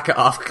pisses Braca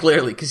off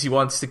clearly, because he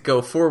wants to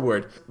go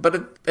forward.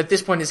 But at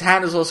this point, his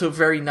hand is also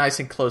very nice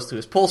and close to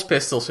his pulse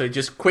pistol, so he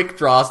just quick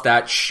draws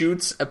that,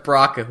 shoots at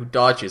Braca, who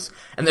dodges,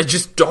 and then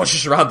just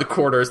dodges around the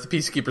corner as the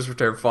Peacekeepers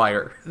return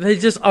fire. They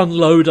just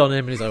unload on him,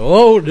 and he's like,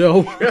 oh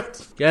no,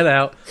 get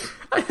out.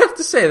 I have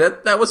to say,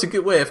 that was a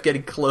good way of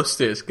getting close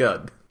to his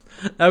gun.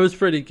 That was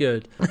pretty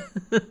good.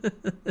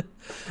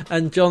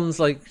 And John's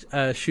like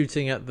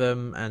shooting at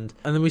them, and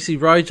then we see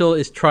Rigel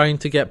is trying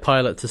to get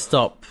Pilot to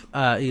stop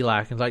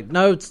Elak, and like,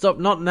 no, stop,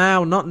 not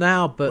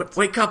now, but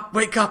wake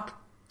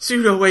up,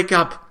 Pseudo, wake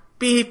up,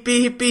 beep,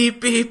 beep,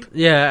 beep, beep.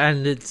 Yeah,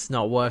 and it's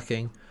not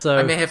working. So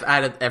I may have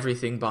added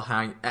everything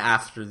behind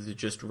after the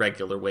just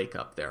regular wake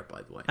up there,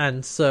 by the way.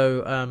 And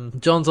so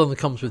John's on the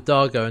comms with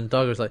Dargo, and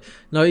Dargo's like,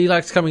 no,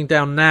 Elak's coming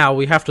down now,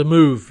 we have to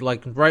move,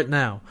 like, right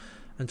now.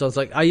 And John's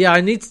like, oh yeah,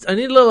 I need a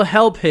little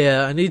help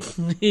here. I need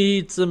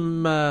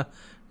some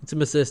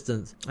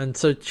assistance. And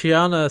so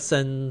Chiana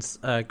sends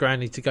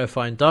Granny to go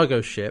find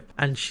Dargo's ship,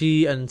 and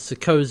she and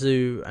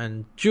Sikozu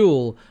and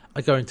Jewel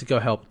are going to go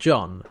help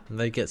John. And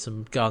they get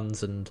some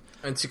guns and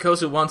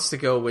Sikozu wants to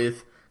go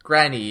with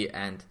Granny,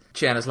 and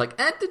Chiana's like,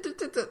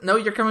 no,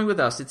 you're coming with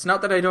us. It's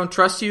not that I don't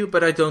trust you,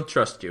 but I don't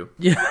trust you.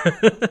 Yeah.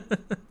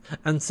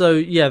 And so,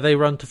 yeah, they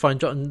run to find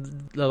John.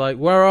 And they're like,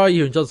 where are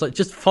you? And John's like,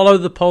 just follow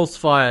the pulse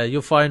fire.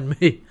 You'll find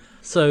me.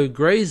 So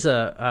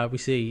Grazer, we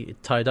see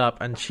tied up,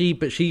 and she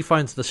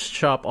finds the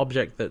sharp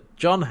object that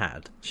John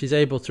had. She's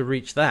able to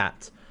reach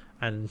that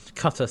and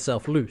cut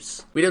herself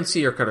loose. We don't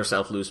see her cut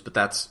herself loose, but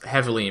that's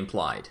heavily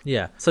implied.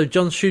 Yeah. So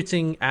John's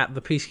shooting at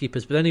the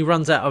Peacekeepers, but then he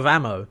runs out of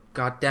ammo.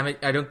 God damn it,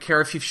 I don't care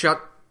if you've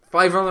shot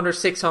 500 or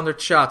 600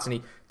 shots, and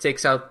he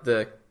takes out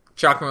the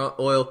chakra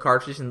oil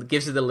cartridge and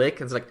gives it a lick,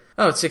 and it's like,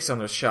 oh, it's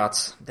 600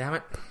 shots. Damn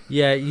it.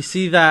 Yeah, you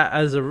see that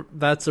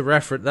that's a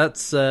reference.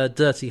 That's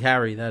Dirty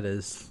Harry. That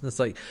is. It's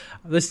like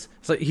this.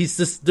 It's like he's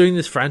just doing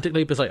this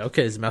frantically, but it's like,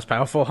 okay, it's the most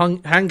powerful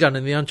handgun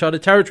in the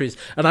Uncharted territories,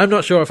 and I'm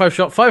not sure if I've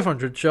shot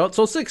 500 shots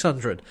or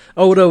 600.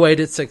 Oh no, wait,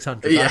 it's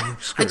 600. Yeah.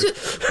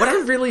 What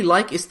I really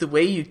like is the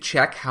way you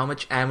check how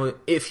much ammo,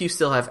 if you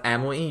still have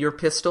ammo in your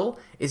pistol,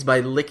 is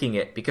by licking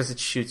it, because it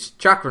shoots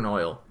chakra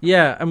oil.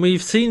 Yeah, and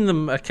we've seen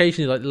them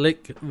occasionally like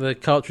lick the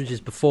cartridges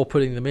before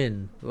putting them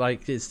in.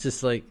 Like, it's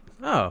just like,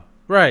 oh,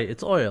 right,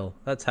 it's oil.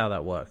 That's how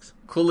that works.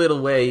 Cool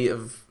little way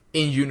of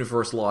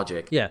in-universe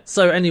logic. Yeah,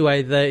 so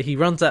anyway, he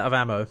runs out of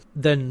ammo,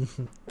 then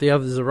the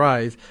others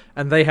arrive,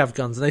 and they have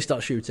guns, and they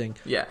start shooting.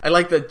 Yeah, I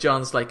like that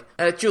John's like,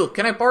 Jewel,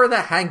 can I borrow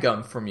that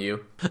handgun from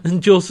you?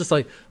 And Jewel's just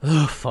like,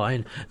 oh,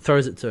 fine,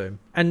 throws it to him.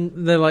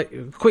 And they're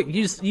like, quick,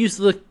 use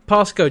the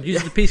passcode,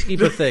 use the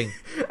Peacekeeper thing.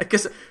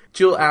 Because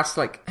Jewel asks,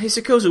 like, hey,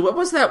 Sikozu, what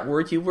was that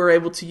word you were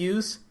able to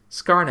use?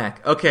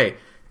 Skarnak. Okay.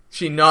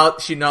 She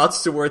nods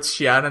towards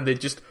Xian, and they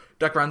just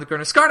duck around the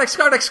corner.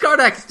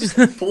 Skarnak!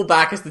 Just pull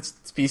back as the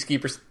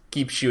Peacekeepers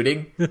keep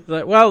shooting.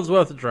 Like, well, it's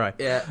worth a try.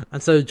 Yeah.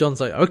 And so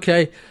John's like,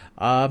 okay.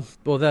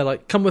 Well, they're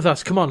like, come with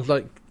us, come on,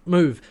 like,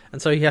 move.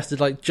 And so he has to,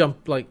 like,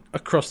 jump, like,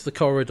 across the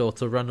corridor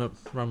to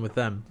run with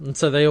them. And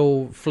so they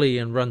all flee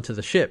and run to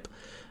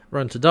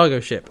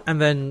Dargo's ship.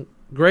 And then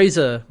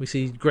we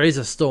see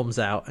Grazer storms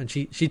out, and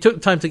she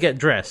took time to get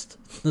dressed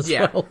as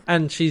well.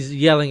 And she's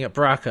yelling at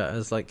Braca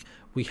as like,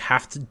 we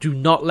have to, do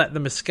not let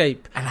them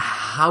escape. And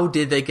how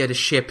did they get a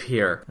ship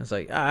here? It's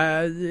like,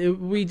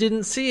 we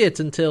didn't see it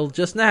until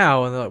just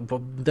now. And like,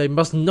 but they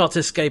must not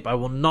escape. I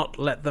will not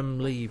let them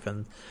leave.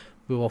 And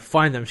we will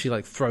find them. She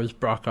like throws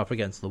Braca up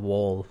against the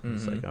wall. Mm-hmm.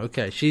 It's like,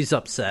 okay, she's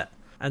upset.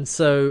 And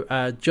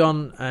so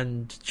John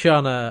and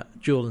Chiana,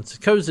 Jewel and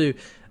Sikozu,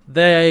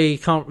 they're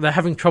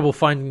having trouble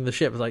finding the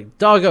ship. It's like,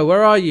 Dargo,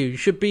 where are you? You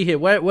should be here.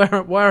 Where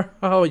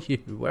are you?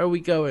 Where are we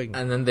going?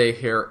 And then they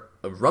hear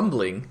a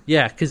rumbling.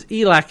 Yeah, because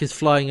Elak is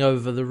flying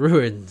over the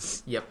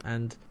ruins. Yep.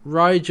 And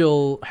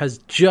Rigel has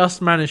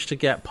just managed to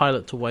get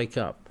Pilot to wake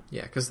up.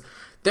 Yeah, because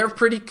they're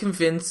pretty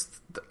convinced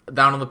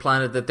down on the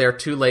planet that they're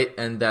too late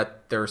and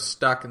that they're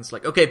stuck. And it's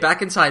like, okay,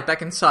 back inside.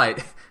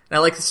 And I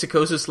like the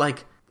Sikozu's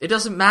like, it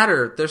doesn't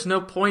matter. There's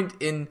no point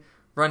in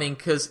running,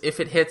 because if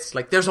it hits,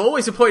 like, there's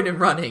always a point in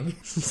running.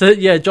 So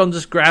yeah, John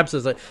just grabs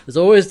us like, there's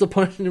always the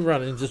point in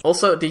running. Just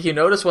also, did you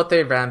notice what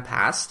they ran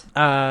past?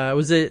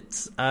 Was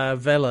it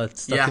Vela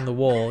stuck in the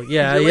wall?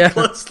 Yeah, really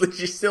closely,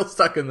 she's still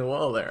stuck in the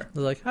wall there.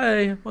 They're like,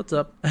 hey, what's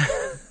up?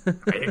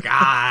 Hey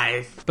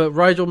guys. But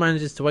Rigel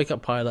manages to wake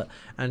up Pilot,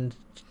 and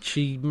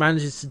she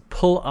manages to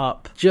pull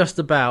up just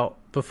about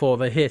before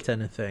they hit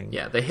anything.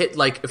 Yeah, they hit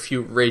like a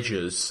few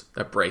ridges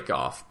that break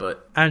off,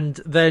 but... And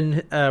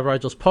then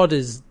Rigel's pod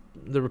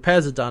the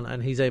repairs are done,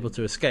 and he's able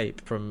to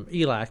escape from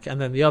Elak, and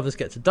then the others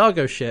get to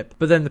Dargo's ship,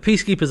 but then the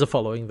Peacekeepers are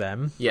following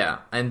them. Yeah,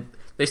 and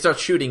they start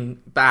shooting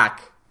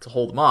back to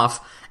hold them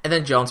off, and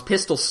then John's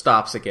pistol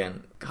stops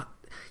again. God,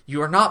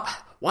 you are not...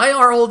 Why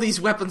are all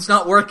these weapons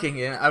not working?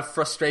 And out of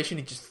frustration,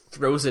 he just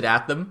throws it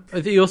at them.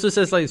 He also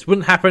says, like, this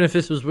wouldn't happen if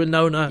this was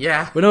Winona.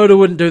 Yeah. Winona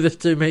wouldn't do this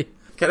to me.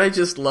 Can I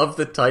just love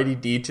the tiny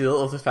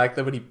detail of the fact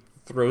that when he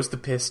throws the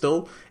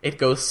pistol, it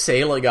goes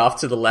sailing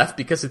off to the left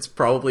because it's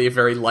probably a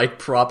very light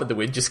prop and the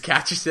wind just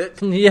catches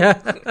it.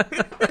 Yeah.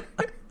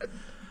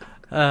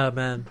 Oh,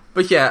 man.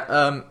 But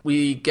yeah,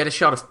 we get a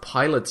shot of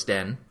Pilot's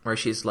den where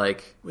she's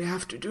like, we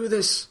have to do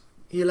this,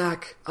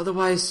 Elak,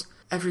 otherwise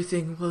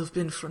everything will have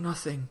been for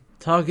nothing.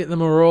 Target the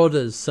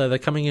Marauders, so they're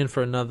coming in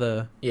for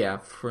another... Yeah,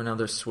 for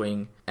another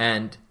swing.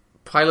 And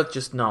Pilot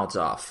just nods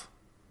off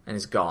and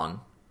is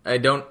gone.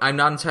 I'm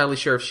not entirely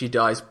sure if she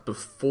dies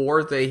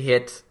before they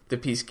hit the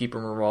Peacekeeper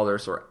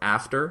Marauders or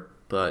after,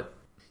 but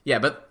yeah,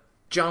 but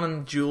John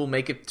and Jewel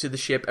make it to the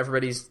ship.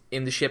 Everybody's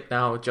in the ship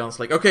now.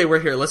 John's like, okay, we're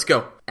here, let's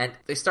go. And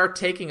they start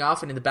taking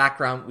off, and in the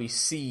background we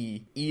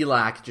see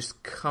Elak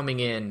just coming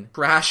in,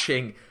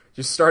 crashing,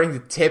 just starting to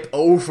tip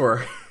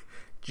over.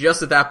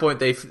 Just at that point,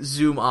 they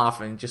zoom off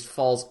and just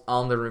falls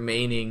on the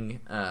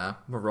remaining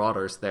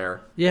Marauders there.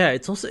 Yeah,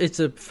 it's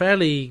a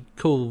fairly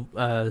cool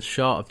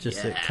shot of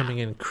just it coming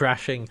in,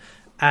 crashing,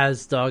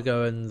 as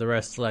Dargo and the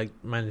rest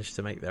manage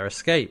to make their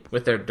escape.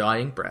 With their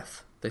dying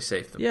breath, they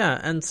save them. Yeah,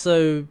 and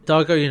so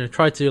Dargo,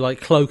 tried to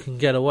cloak and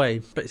get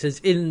away, but it says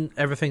in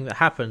everything that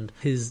happened,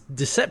 his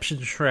deception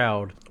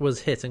shroud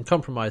was hit and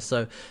compromised,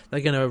 so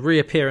they're going to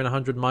reappear in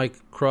 100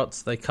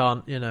 microts. They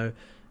can't,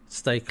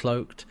 stay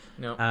cloaked.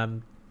 No.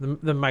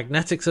 The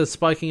magnetics are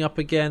spiking up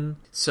again.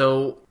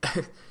 So,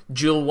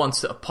 Jewel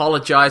wants to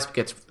apologize, but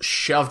gets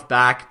shoved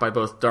back by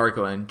both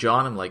Dargo and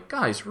John. I'm like,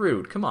 guys,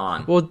 rude, come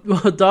on. Well,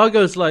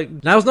 Dargo's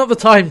like, now's not the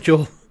time,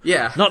 Jewel.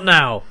 Yeah. Not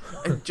now.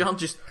 And John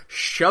just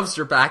shoves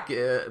her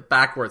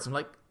backwards. I'm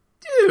like,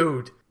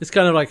 dude. It's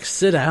kind of like,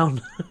 sit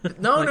down.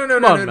 No,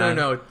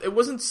 no. It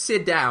wasn't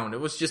sit down. It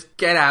was just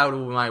get out of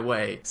my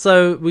way.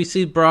 So we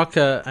see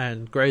Braca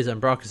and Grazer, and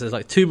Braca says,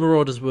 2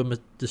 Marauders were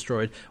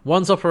destroyed.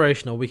 One's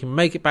operational. We can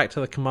make it back to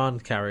the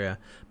command carrier,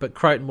 but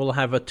Crichton will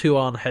have a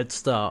 2-on head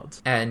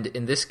start. And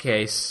in this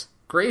case,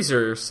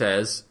 Grazer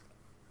says,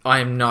 I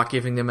am not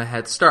giving them a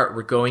head start.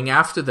 We're going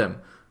after them.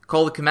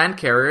 Call the command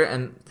carrier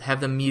and have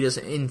them meet us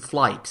in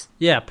flight.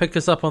 Yeah, pick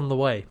us up on the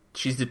way.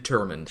 She's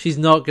determined. She's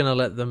not going to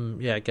let them,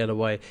 get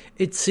away.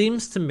 It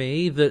seems to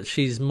me that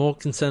she's more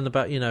concerned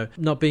about,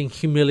 not being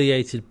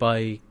humiliated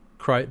by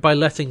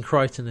letting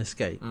Crichton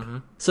escape. Mm-hmm.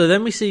 So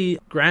then we see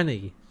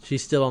Granny.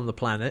 She's still on the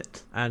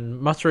planet and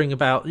muttering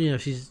about,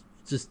 she's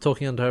just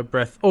talking under her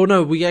breath. Oh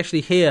no, we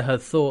actually hear her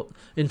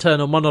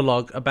internal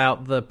monologue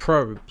about the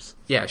probes.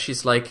 Yeah,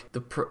 she's like,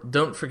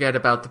 don't forget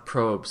about the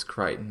probes,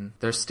 Crichton.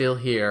 They're still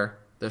here.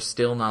 They're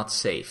still not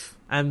safe.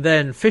 And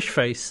then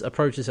Fishface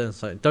approaches her and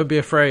says, don't be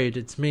afraid,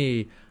 it's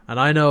me, and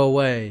I know a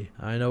way.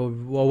 I know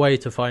a way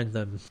to find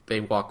them.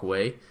 They walk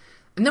away.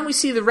 And then we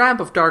see the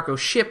ramp of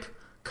Dargo's ship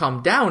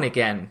come down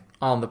again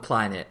on the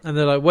planet. And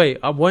they're like, wait,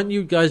 weren't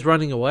you guys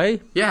running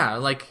away? Yeah,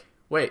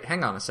 wait,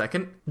 hang on a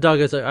second.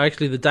 Dargo's like,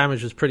 actually, the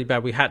damage was pretty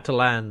bad. We had to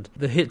land.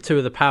 They hit 2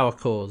 of the power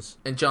cores.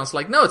 And John's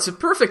like, no, it's a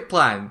perfect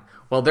plan.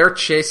 While they're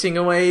chasing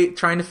away,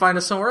 trying to find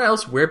us somewhere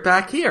else, we're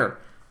back here.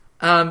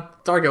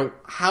 Dargo,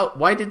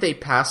 why did they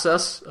pass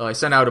us? Oh, I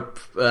sent out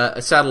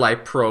a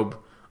satellite probe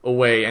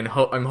away, and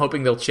I'm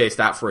hoping they'll chase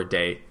that for a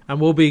day.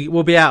 And we'll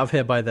be out of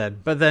here by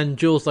then. But then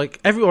Jules like,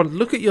 everyone,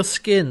 look at your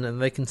skin,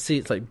 and they can see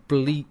it's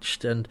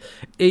bleached, and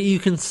you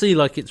can see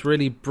it's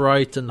really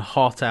bright and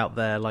hot out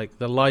there.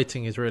 The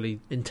lighting is really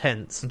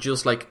intense. And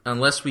Jules like,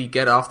 unless we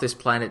get off this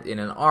planet in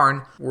an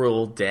Arn, we're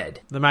all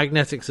dead. The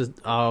magnetics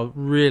are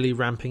really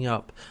ramping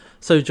up.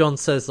 So John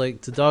says, to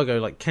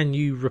Dargo, can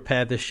you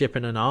repair this ship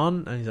in an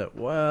Arn? And he's like,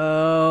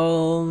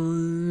 well,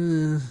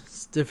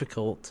 it's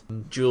difficult.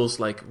 Jules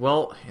like,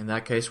 well, in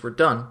that case, we're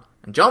done.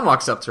 And John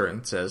walks up to her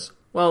and says,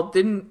 well,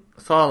 didn't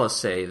Thala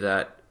say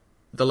that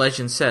the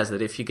legend says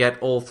that if you get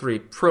all 3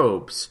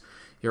 probes,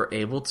 you're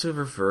able to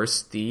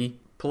reverse the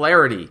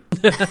polarity?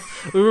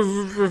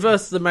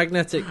 Reverse the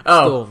magnetic storms.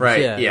 Oh,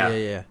 right,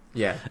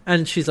 yeah.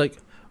 And she's like,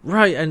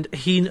 right, and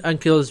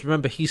Killers,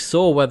 remember, he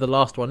saw where the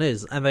last one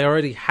is, and they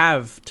already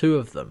have 2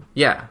 of them.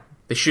 Yeah,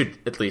 they should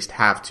at least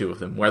have 2 of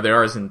them. Where they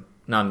are isn't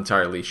not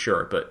entirely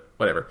sure, but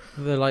whatever.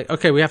 They're like,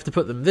 okay, we have to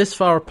put them this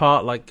far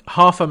apart,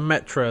 half a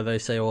metra, they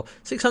say, or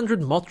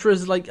 600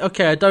 motras.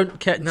 Okay, I don't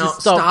care. No,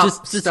 just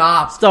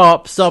stop.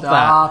 Stop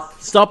That.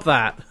 Stop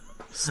that.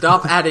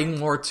 Stop adding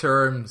more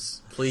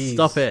terms, please.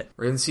 Stop it.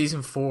 We're in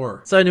season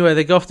 4. So anyway,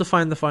 they go off to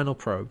find the final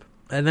probe,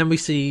 and then we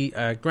see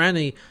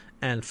Granny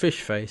and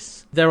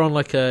Fishface. They're on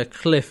a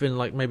cliff in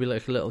maybe a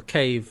little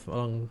cave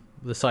along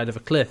the side of a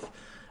cliff,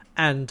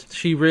 and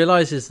she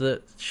realizes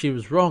that she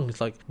was wrong. It's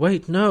like,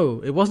 wait,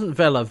 no, it wasn't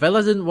Vela.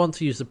 Vela didn't want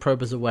to use the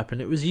probe as a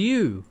weapon. It was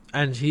you.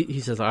 And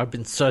he says, I've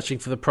been searching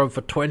for the probe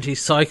for 20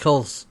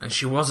 cycles. And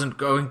she wasn't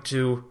going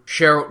to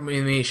share it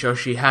with me, so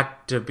she had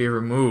to be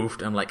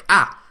removed. I'm like,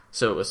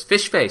 so it was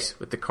Fishface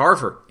with the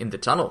carver in the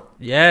tunnel.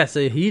 Yeah,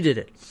 so he did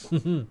it.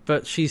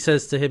 But she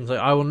says to him,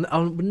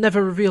 I'll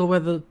never reveal where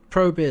the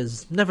probe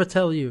is. Never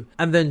tell you.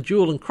 And then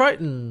Jewel and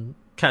Crichton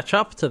catch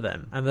up to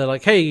them. And they're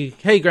like, hey,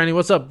 Granny,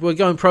 what's up? We're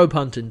going probe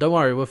hunting. Don't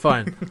worry, we're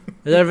fine.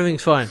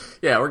 Everything's fine.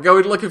 Yeah, we're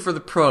going looking for the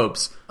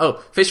probes.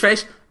 Oh,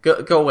 Fishface,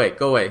 Go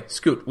away.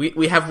 Scoot,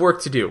 we have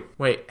work to do.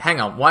 Wait,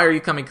 hang on. Why are you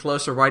coming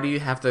closer? Why do you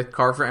have the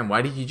carver? And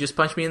why did you just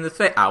punch me in the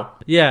face? Ow.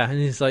 Yeah, and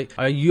he's like,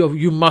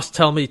 you must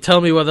tell me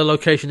where the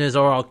location is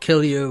or I'll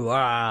kill you.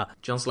 Ah.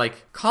 John's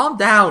like, calm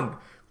down.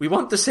 We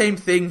want the same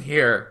thing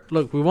here.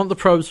 Look, we want the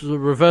probes to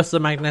reverse the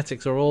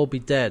magnetics or all be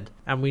dead.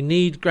 And we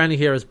need Granny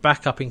here as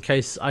backup in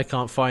case I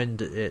can't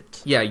find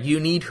it. Yeah,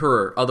 you need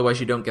her, otherwise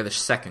you don't get a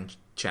second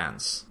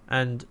chance.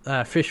 And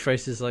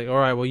Fishface is like,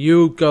 alright, well,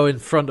 you go in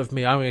front of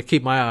me. I'm going to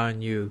keep my eye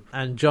on you.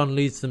 And John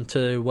leads them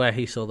to where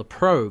he saw the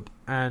probe.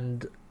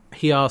 And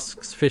he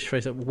asks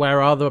Fishface,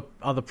 where are the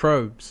other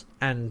probes?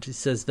 And he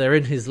says, they're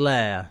in his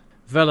lair.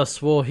 Vela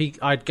swore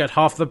I'd get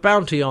half the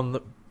bounty on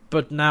them,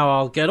 but now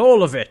I'll get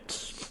all of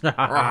it.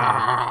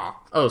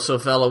 Oh, so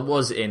Vela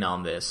was in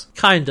on this.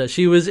 Kinda.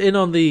 She was in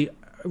on the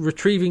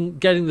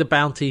getting the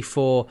bounty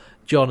for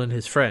John and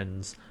his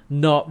friends,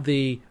 not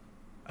the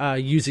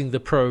using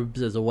the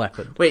probes as a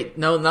weapon. Wait,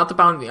 no, not the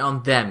bounty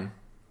on them,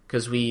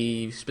 because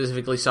we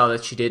specifically saw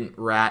that she didn't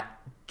rat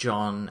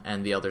John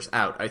and the others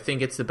out. I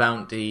think it's the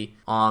bounty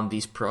on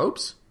these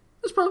probes.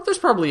 There's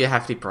probably a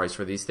hefty price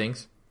for these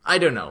things. I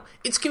don't know.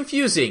 It's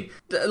confusing.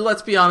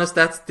 Let's be honest,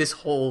 that's this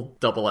whole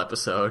double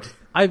episode.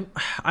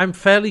 I'm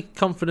fairly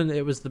confident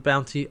it was the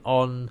bounty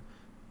on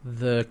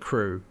the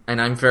crew.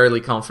 And I'm fairly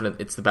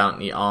confident it's the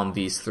bounty on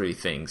these three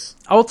things.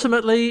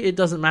 Ultimately, it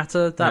doesn't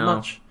matter that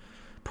much.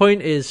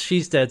 Point is,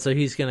 she's dead, so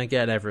he's going to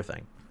get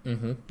everything.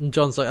 Mm-hmm. And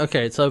John's like,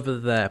 okay, it's over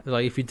there.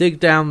 Like, if you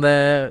dig down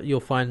there, you'll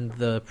find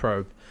the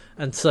probe.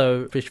 And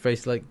so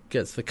Fishface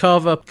gets the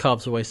carver,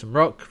 carves away some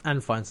rock,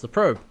 and finds the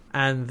probe.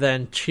 And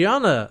then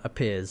Chiana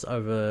appears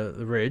over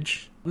the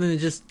ridge. And then they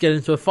just get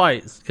into a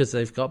fight because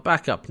they've got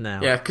backup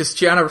now. Yeah, because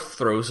Chiana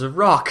throws a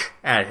rock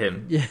at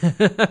him. Yeah.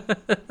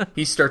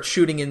 He starts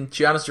shooting in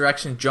Chiana's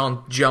direction.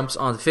 John jumps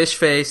on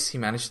Fishface. He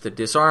manages to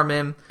disarm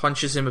him,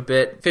 punches him a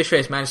bit.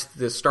 Fishface manages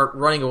to start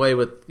running away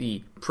with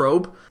the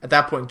probe. At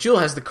that point, Jill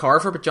has the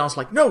carver, but John's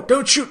like, no,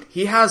 don't shoot.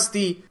 He has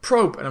the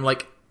probe. And I'm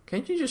like,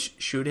 can't you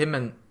just shoot him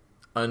and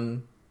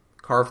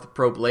uncarve the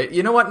probe later?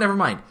 You know what? Never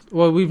mind.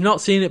 Well, we've not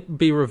seen it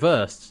be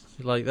reversed.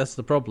 That's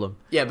the problem.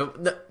 Yeah,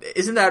 but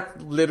isn't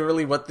that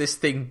literally what this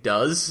thing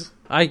does?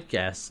 I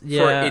guess,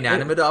 yeah. For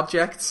inanimate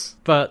objects?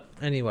 But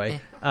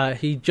anyway,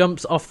 he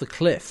jumps off the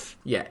cliff.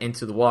 Yeah,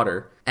 into the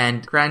water.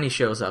 And Granny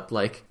shows up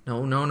like,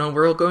 no,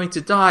 we're all going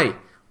to die.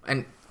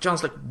 And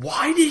John's like,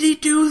 why did he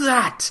do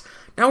that?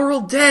 Now we're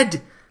all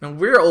dead. And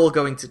we're all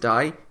going to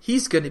die.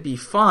 He's going to be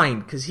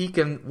fine, because he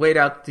can wait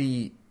out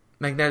the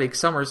magnetic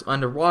summers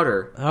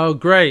underwater. Oh,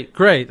 great.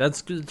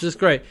 That's just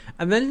great.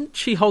 And then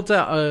she holds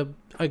out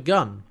a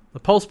gun. A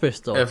pulse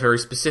pistol. A very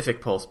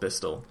specific pulse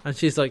pistol. And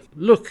she's like,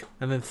 look,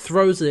 and then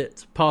throws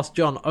it past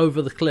John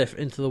over the cliff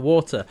into the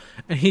water.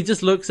 And he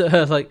just looks at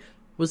her like,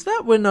 was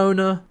that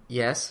Winona?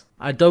 Yes.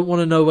 I don't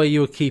want to know where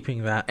you were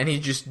keeping that. And he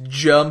just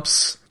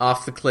jumps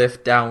off the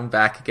cliff down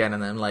back again,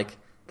 and I'm like,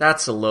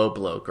 that's a low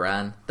blow,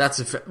 Gran.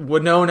 That's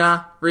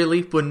Winona?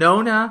 Really?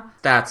 Winona?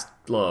 That's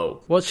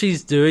low. What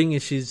she's doing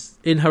is she's,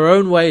 in her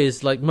own way,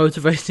 is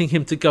motivating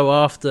him to go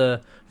after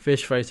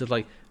Fishface.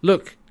 Of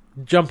look,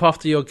 jump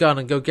after your gun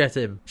and go get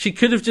him. She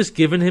could have just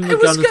given him the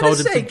gun and told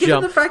him to given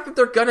jump. The fact that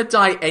they're gonna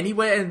die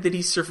anyway and that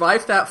he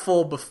survived that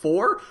fall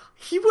before,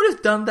 he would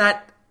have done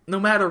that no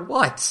matter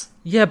what.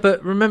 Yeah,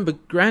 but remember,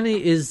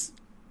 Granny is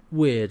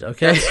weird,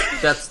 okay?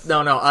 That's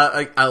no,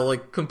 I'll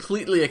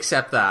completely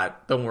accept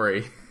that. Don't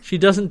worry. She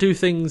doesn't do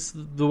things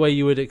the way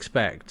you would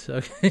expect,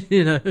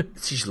 okay?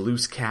 She's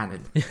loose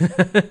cannon.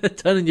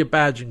 Turning your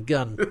badge and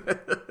gun.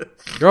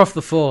 You're off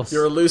the force.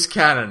 You're a loose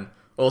cannon.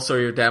 Also,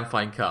 you're a damn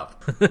fine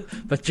cop.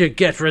 But you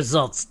get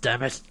results,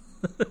 damn it.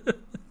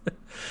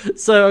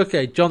 So,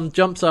 okay, John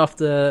jumps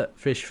after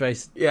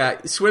Fishface.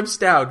 Yeah, he swims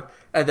down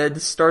and then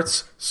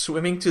starts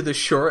swimming to the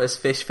shore as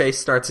Fishface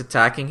starts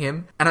attacking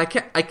him. And I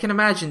can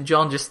imagine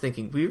John just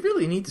thinking, we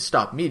really need to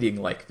stop meeting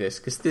like this,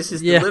 because this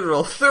is the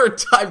literal third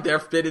time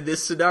they've been in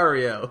this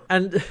scenario.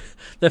 And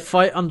they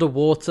fight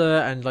underwater,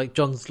 and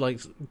John's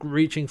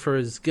reaching for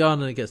his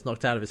gun, and it gets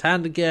knocked out of his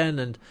hand again,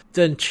 and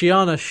then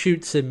Chiana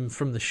shoots him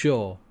from the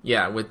shore.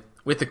 Yeah,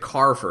 with the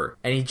carver,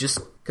 and he just,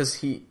 because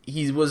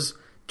he was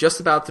just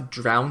about to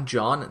drown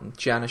John, and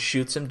Chiana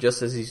shoots him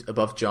just as he's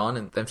above John,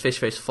 and then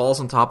Fishface falls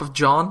on top of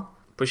John,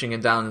 pushing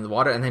him down in the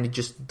water, and then he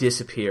just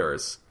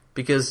disappears,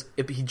 because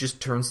he just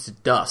turns to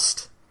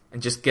dust,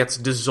 and just gets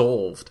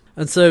dissolved.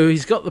 And so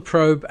he's got the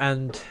probe,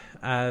 and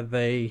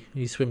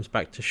he swims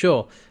back to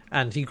shore,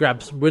 and he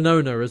grabs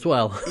Winona as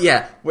well.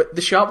 Yeah,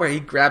 the shot where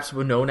he grabs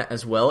Winona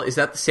as well, is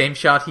that the same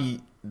shot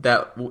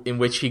in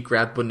which he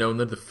grabbed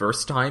Winona the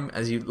first time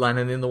as he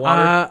landed in the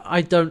water?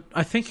 I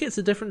think it's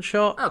a different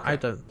shot.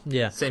 Okay.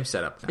 Yeah. Same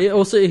setup. He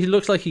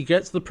looks like he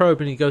gets the probe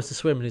and he goes to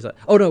swim and he's like,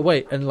 oh no,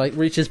 wait, and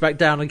reaches back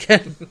down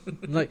again.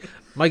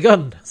 My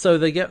gun. So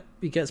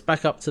he gets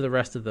back up to the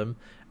rest of them,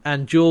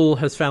 and Jewel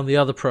has found the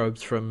other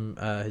probes from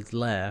his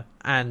lair,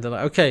 and they're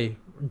like, okay.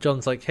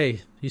 John's like,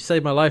 hey, you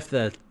saved my life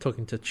there,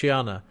 talking to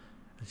Chiana.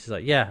 She's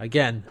like, yeah,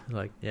 again.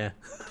 Like, yeah.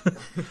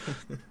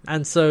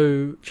 And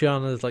so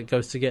Chiana like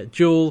goes to get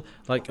Jewel.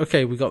 Like,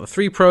 okay, we got the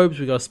 3 probes.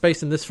 We got to space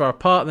them this far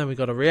apart, and then we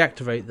got to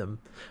reactivate them.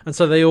 And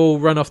so they all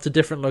run off to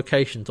different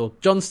locations. Or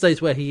John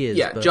stays where he is.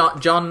 Yeah, but...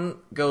 John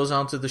goes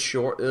onto the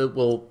shore.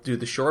 Will do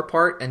the shore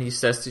part, and he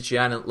says to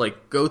Chiana,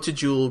 like, go to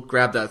Jewel,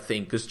 grab that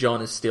thing, because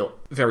John is still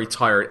very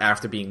tired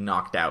after being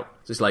knocked out.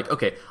 So it's like,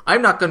 okay,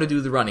 I'm not going to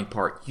do the running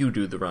part. You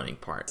do the running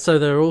part. So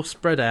they're all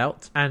spread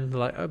out, and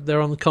like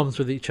they're on the comms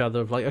with each other.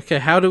 Of like, okay,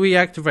 how do we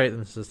activate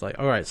them? So it's like,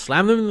 all right,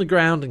 slam them in the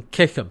ground and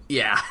kick them.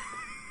 Yeah.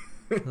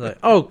 Like,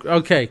 oh,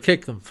 okay,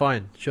 kick them,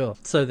 fine, sure.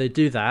 So they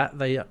do that.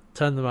 They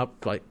turn them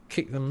up, like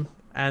kick them,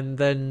 and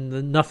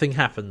then nothing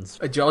happens.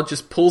 John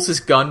just pulls his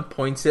gun,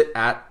 points it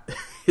at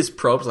his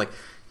probes, like,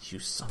 you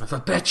son of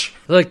a bitch.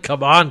 Like,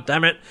 come on,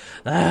 damn it.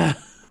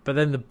 But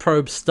then the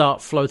probes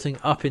start floating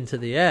up into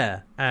the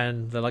air,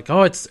 and they're like,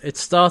 oh, it's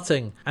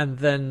starting. And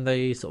then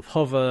they sort of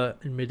hover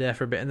in midair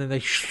for a bit, and then they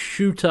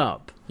shoot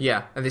up.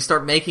 Yeah, and they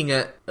start making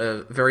a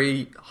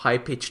very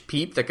high-pitched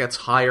peep that gets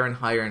higher and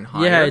higher and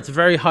higher. Yeah, it's a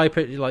very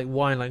high-pitched, like,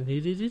 whine, like...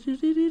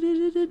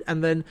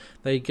 And then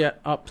they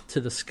get up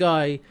to the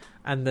sky,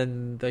 and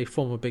then they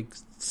form a big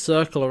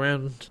circle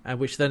around, and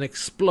which then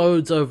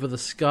explodes over the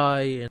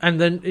sky.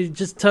 And then it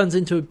just turns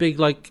into a big,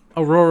 like,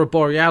 Aurora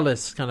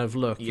Borealis kind of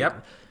look.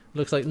 Yep.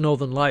 Looks like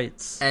Northern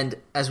Lights. And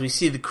as we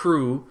see the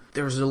crew,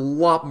 there's a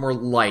lot more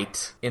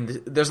light.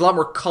 There's a lot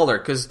more color,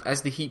 because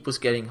as the heat was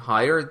getting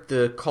higher,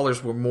 the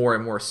colors were more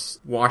and more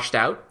washed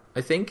out,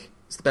 I think.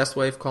 It's the best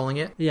way of calling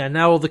it. Yeah,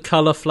 now all the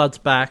color floods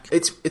back.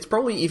 It's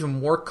probably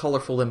even more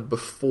colorful than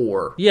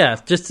before. Yeah,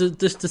 just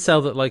to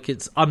sell that, like,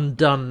 it's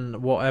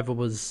undone whatever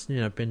was,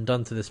 been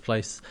done to this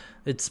place.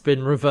 It's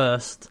been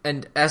reversed.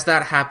 And as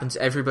that happens,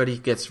 everybody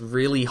gets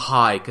really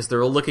high, because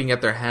they're all looking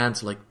at their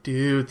hands like,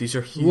 dude, these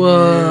are huge.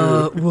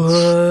 Whoa.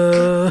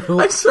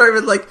 I'm sorry,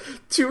 but like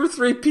 2 or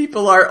 3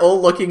 people are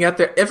all looking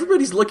at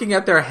everybody's looking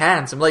at their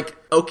hands. I'm like,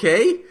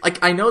 okay? Like,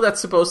 I know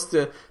that's supposed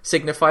to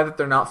signify that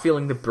they're not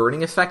feeling the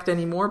burning effect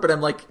anymore, but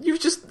I'm like, you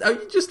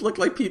just look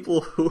like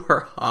people who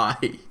are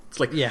high. It's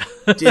like, yeah.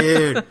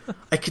 Dude,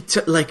 I could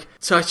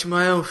touch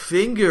my own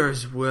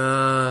fingers.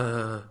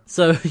 Whoa.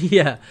 So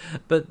yeah,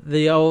 but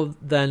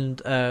then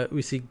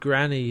we see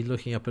Granny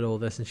looking up at all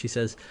this, and she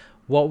says,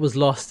 "What was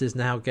lost is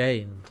now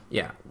gained."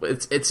 Yeah,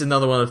 it's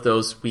another one of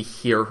those we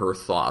hear her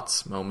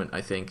thoughts moment,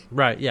 I think.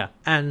 Right, yeah.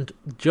 And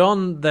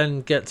John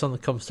then gets on the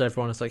comms to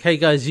everyone. It's like, hey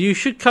guys, you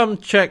should come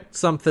check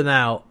something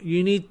out.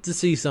 You need to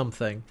see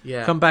something.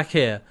 Yeah. Come back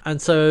here.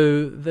 And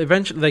so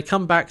they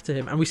come back to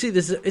him, and we see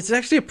this. It's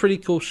actually a pretty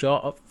cool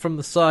shot from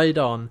the side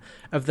on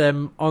of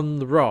them on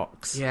the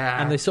rocks.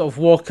 Yeah. And they sort of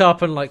walk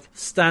up and like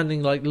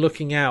standing, like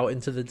looking out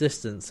into the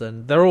distance,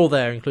 and they're all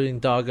there, including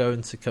Dargo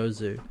and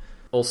Sikozu.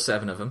 All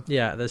 7 of them.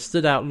 Yeah, they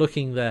stood out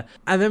looking there.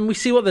 And then we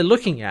see what they're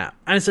looking at.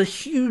 And it's a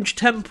huge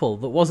temple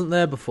that wasn't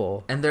there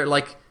before. And they're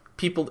like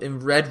people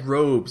in red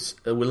robes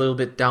a little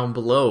bit down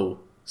below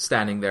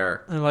standing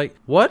there. And like,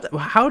 what?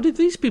 How did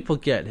these people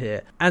get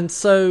here? And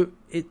so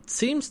it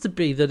seems to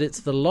be that it's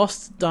the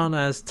lost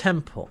Darnaz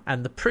temple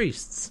and the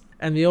priests.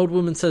 And the old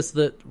woman says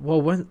that,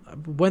 well,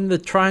 when the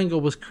triangle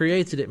was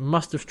created, it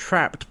must have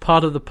trapped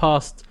part of the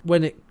past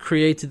when it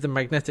created the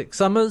magnetic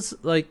summers.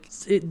 Like,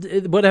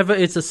 whatever,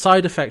 it's a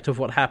side effect of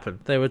what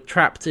happened. They were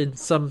trapped in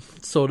some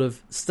sort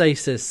of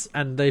stasis,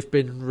 and they've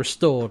been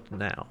restored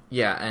now.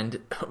 Yeah, and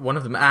one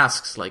of them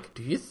asks, like,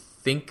 do you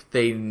think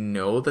they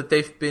know that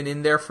they've been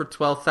in there for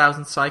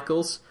 12,000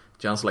 cycles?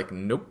 John's like,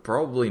 nope,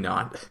 probably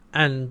not.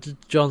 And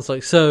John's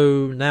like,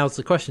 so now's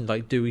the question,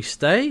 like, do we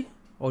stay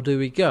or do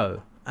we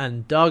go?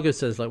 And Dargo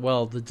says, like,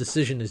 well, the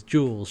decision is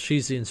Jules.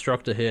 She's the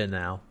instructor here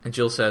now. And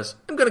Jill says,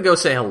 I'm going to go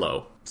say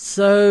hello.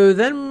 So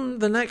then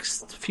the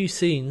next few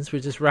scenes,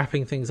 we're just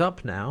wrapping things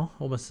up now,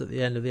 almost at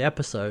the end of the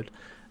episode.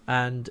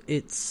 And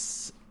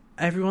it's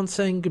everyone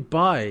saying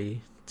goodbye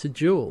to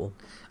Jewel.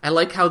 I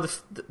like how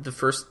the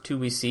first 2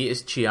 we see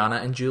is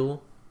Chiana and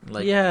Jewel.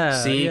 Like,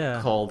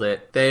 called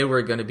it. They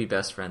were going to be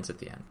best friends at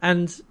the end.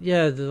 And,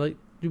 yeah, like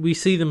we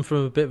see them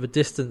from a bit of a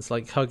distance,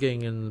 like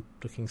hugging and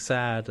looking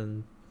sad,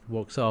 and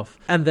walks off.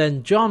 And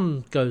then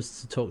John goes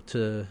to talk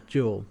to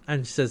Jewel,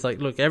 and she says, like,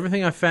 look,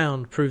 everything I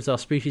found proves our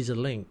species are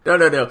linked.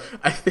 No.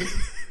 I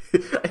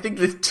think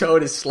the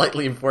tone is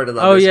slightly important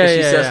on this.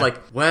 She says, like,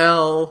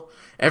 well,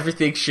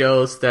 everything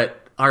shows that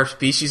our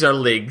species are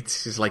linked.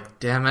 She's like,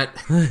 damn it.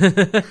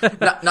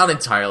 not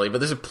entirely, but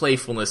there's a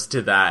playfulness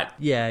to that.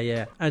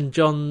 Yeah. And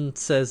John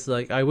says,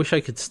 like, I wish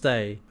I could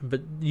stay,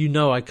 but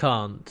I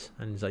can't.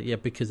 And he's like, yeah,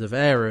 because of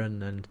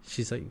Aaron. And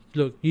she's like,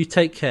 look, you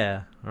take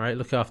care. All right,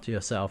 look after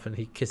yourself. And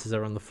he kisses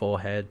her on the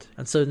forehead.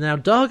 And so now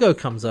Dargo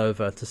comes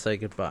over to say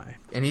goodbye.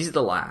 And he's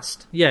the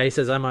last. Yeah, he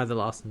says, am I the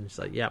last? And she's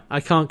like, yeah. I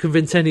can't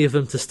convince any of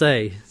them to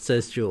stay,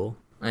 says Jewel.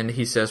 And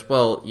he says,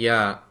 well,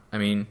 yeah, I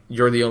mean,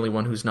 you're the only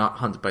one who's not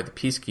hunted by the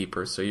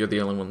Peacekeepers, so you're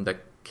the only one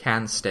that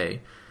can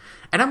stay.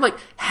 And I'm like,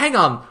 hang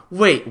on,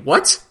 wait,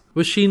 what?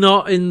 Was she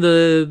not in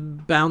the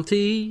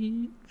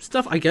bounty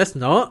stuff? I guess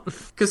not.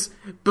 Because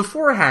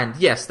beforehand,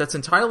 yes, that's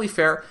entirely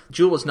fair.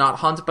 Jewel was not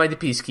hunted by the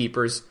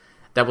Peacekeepers.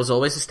 That was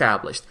always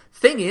established.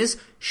 Thing is,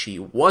 she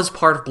was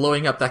part of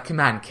blowing up that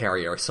command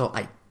carrier, so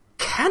I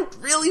can't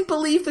really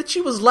believe that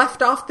she was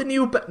left off the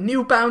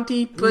new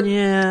bounty, but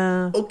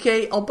yeah,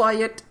 okay, I'll buy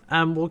it.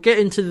 We'll get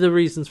into the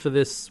reasons for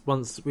this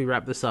once we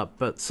wrap this up.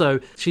 But so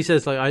she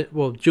says,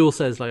 Jewel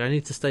says, I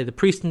need to stay. The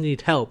priests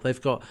need help.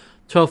 They've got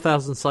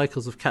 12,000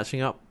 cycles of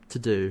catching up to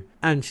do.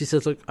 And she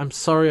says, look, I'm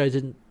sorry I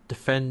didn't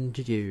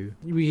defend you.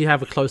 We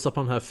have a close up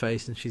on her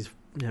face, and she's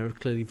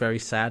clearly very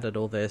sad at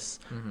all this,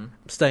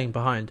 staying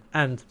behind.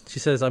 And she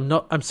says,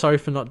 I'm sorry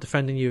for not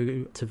defending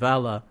you to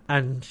Vala.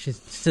 And she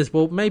says,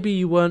 well, maybe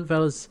you weren't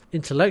Vala's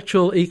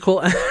intellectual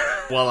equal.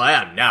 Well, I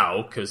am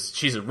now, because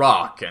she's a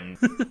rock, and...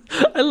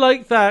 I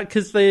like that,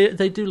 because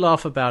they do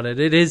laugh about it.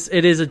 It is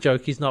a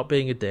joke. He's not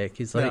being a dick.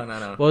 He's like,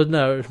 no. Well,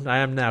 no, I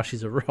am now.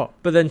 She's a rock.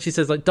 But then she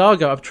says,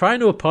 Dargo, I'm trying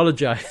to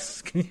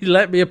apologize. Can you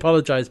let me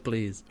apologize,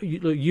 please?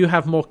 You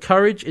have more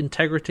courage,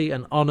 integrity,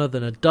 and honor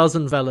than a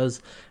dozen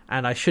Velas,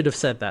 and I should have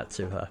said that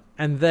to her.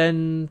 And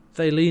then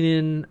they lean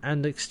in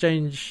and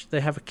exchange. They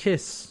have a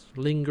kiss,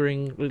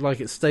 lingering, like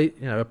it's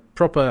a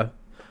proper...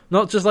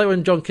 Not just like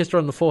when Jon kissed her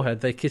on the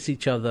forehead. They kiss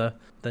each other,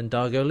 then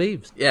Dargo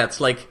leaves. Yeah, it's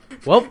like...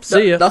 Well,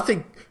 see ya.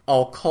 Nothing,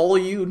 I'll call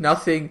you,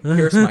 nothing,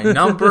 here's my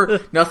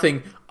number,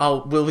 nothing,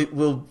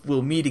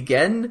 we'll meet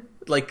again.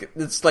 Like,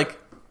 it's like,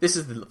 this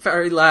is the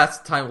very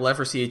last time we'll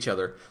ever see each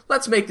other.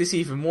 Let's make this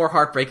even more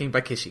heartbreaking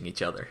by kissing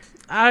each other.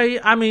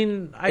 I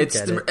mean, get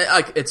it.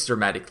 It's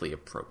dramatically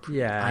appropriate.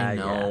 Yeah, I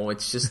know,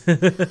 it's just...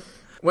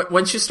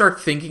 Once you start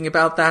thinking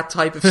about that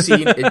type of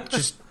scene,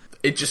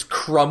 it just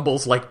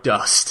crumbles like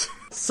dust.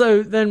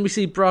 So then we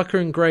see Braca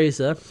and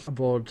Grazer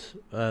aboard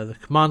the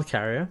command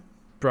carrier.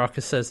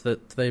 Braca says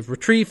that they've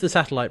retrieved the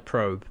satellite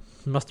probe.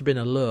 It must have been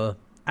a lure.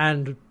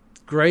 And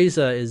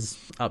Grazer is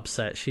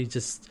upset.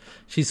 She's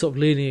sort of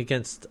leaning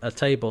against a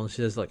table, and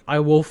she says, I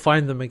will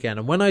find them again.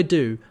 And when I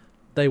do,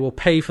 they will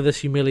pay for this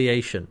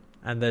humiliation.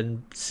 And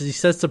then she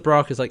says to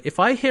Braca, if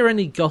I hear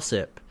any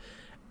gossip,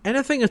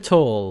 anything at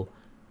all,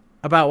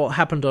 about what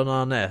happened on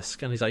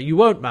Arnesk, and he's like, you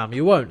won't, ma'am,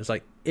 you won't. It's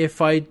like, if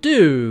I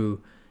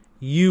do...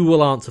 you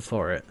will answer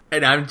for it.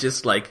 And I'm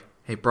just like,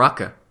 hey,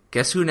 Braca,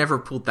 guess who never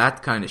pulled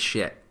that kind of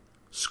shit?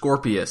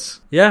 Scorpius.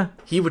 Yeah.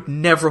 He would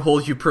never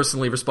hold you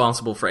personally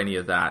responsible for any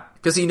of that.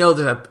 Because he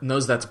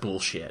knows that's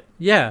bullshit.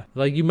 Yeah.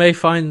 You may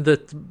find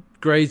that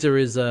Grazer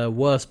is a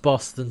worse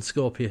boss than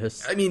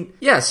Scorpius. I mean,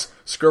 yes,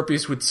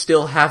 Scorpius would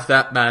still have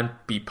that man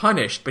be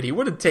punished, but he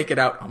wouldn't take it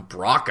out on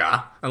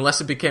Braca unless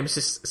it became a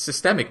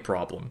systemic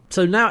problem.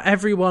 So now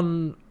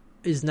everyone...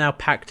 is now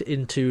packed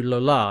into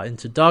Lola,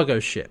 into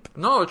Dargo's ship.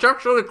 No, it's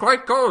actually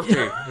quite cozy.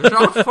 It's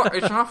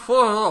not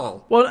full at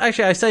all. Well,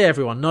 actually, I say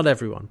everyone, not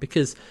everyone,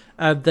 because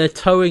they're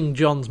towing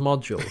Jon's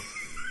module,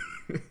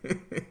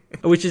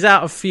 which is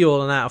out of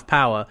fuel and out of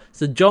power.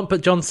 So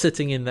Jon's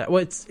sitting in there.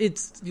 Well,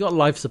 it's got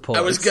life support.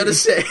 I was gonna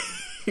say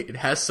it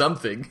has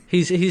something.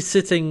 He's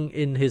sitting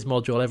in his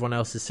module. Everyone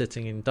else is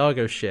sitting in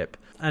Dargo's ship.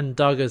 And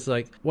Dargo's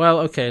like, well,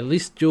 okay, at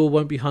least Jewel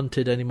won't be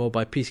hunted anymore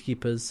by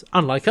peacekeepers.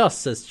 Unlike us,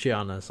 says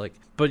Chiana. It's like,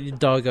 but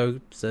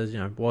Dargo says,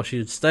 while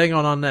she's staying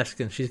on Arnesk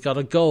and she's got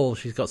a goal,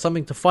 she's got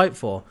something to fight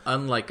for.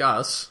 Unlike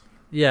us.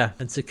 Yeah,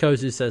 and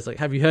Sikozu says,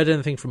 have you heard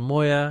anything from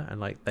Moya?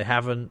 And, they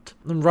haven't.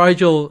 And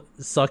Rigel,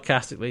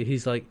 sarcastically,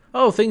 he's like,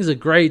 oh, things are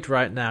great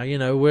right now.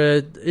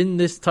 We're in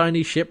this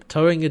tiny ship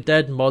towing a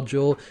dead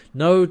module,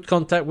 no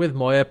contact with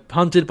Moya,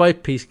 hunted by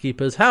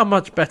peacekeepers. How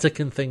much better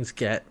can things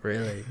get,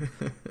 really?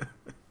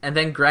 And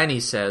then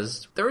Granny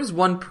says, there is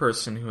one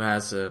person who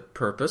has a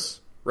purpose,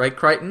 right,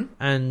 Crichton?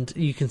 And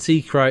you can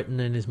see Crichton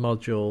in his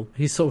module.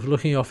 He's sort of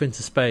looking off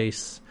into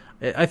space.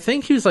 I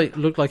think he was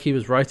looked like he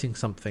was writing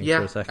something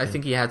for a second. I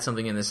think he had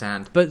something in his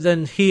hand. But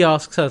then he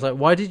asks her,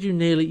 why did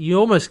you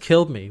almost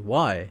killed me,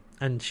 why?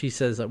 And she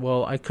says,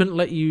 well, I couldn't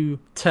let you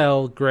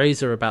tell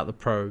Grazer about the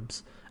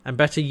probes, and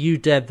better you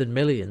dead than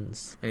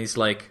millions. And he's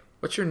like,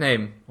 what's your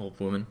name, old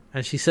woman?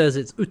 And she says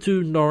it's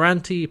Utu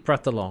Noranti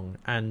Pratalong.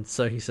 And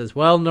so he says,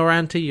 well,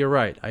 Noranti, you're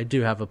right. I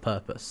do have a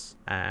purpose.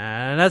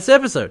 And that's the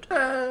episode.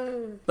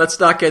 Let's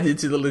not get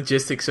into the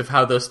logistics of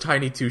how those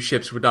tiny two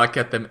ships would not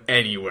get them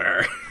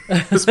anywhere.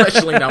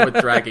 Especially now with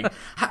dragging.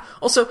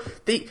 Also,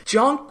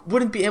 Jon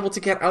wouldn't be able to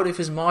get out of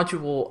his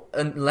module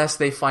unless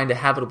they find a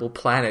habitable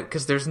planet,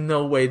 because there's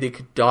no way they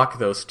could dock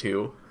those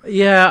two.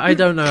 Yeah, I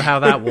don't know how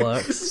that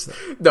works.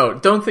 No,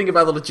 don't think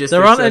about the logistics.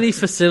 There aren't any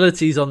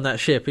facilities on that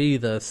ship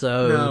either,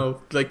 so...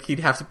 No, he'd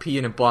have to pee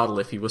in a bottle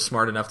if he was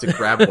smart enough to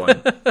grab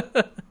one.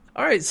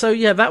 Alright, so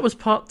yeah, that was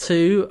part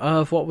 2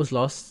 of What Was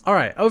Lost.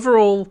 Alright,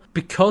 overall,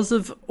 because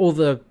of all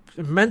the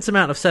immense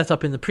amount of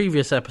setup in the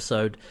previous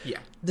episode,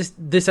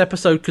 this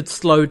episode could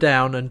slow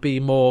down and be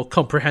more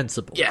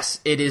comprehensible. Yes,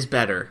 it is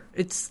better.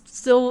 It's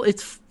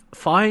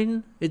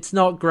fine. It's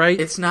not great.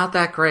 It's not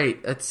that great.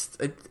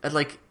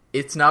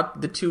 It's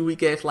not the 2 we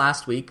gave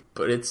last week,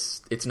 but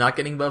it's not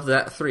getting above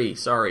that 3.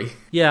 Sorry.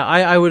 Yeah,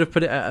 I would have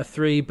put it at a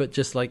 3, but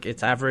just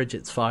it's average.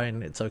 It's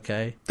fine. It's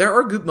okay. There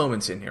are good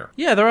moments in here.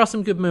 Yeah, there are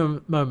some good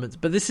moments,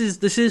 but this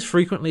is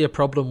frequently a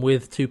problem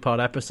with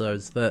 2-part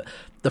episodes, that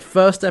the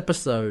first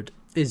episode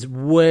is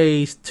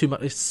way too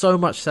much. It's so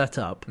much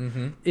setup.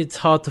 It's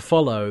hard to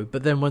follow.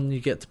 But then when you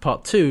get to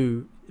part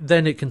 2,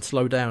 then it can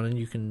slow down and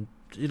you can...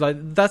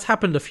 Like, that's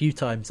happened a few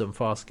times on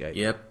Farscape.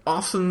 Yep.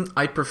 Often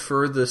I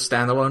prefer the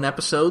standalone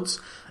episodes,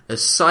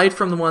 aside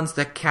from the ones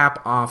that cap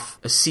off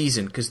a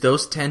season, because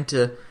those tend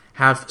to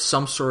have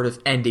some sort of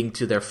ending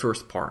to their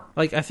first part.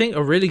 Like, I think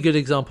a really good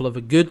example of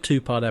a good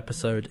 2-part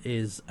episode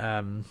is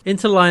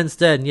Into Lion's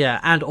Den,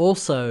 and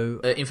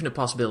also... Infinite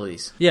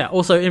Possibilities. Yeah,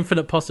 also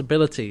Infinite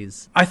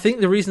Possibilities. I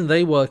think the reason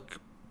they work...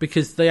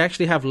 because they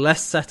actually have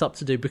less setup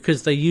to do,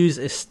 because they use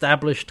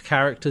established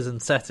characters and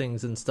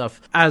settings and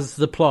stuff as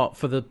the plot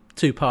for the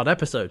 2-part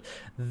episode.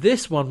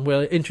 This one,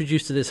 we're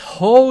introduced to this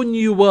whole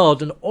new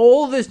world and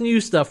all this new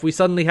stuff we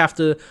suddenly have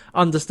to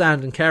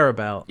understand and care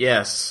about.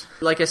 Yes.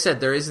 Like I said,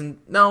 there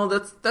isn't... No,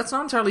 that's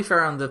not entirely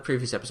fair on the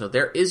previous episode.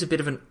 There is a bit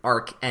of an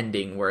arc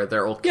ending where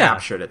they're all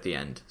captured at the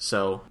end,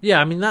 so...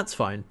 Yeah, I mean, that's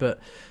fine, but...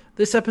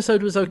 This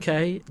episode was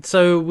okay.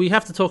 So we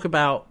have to talk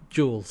about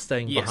Jewel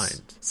staying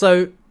behind.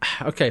 So,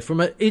 okay,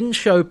 from an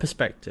in-show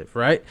perspective,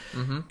 right?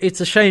 It's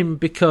a shame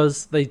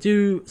because they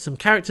do some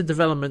character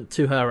development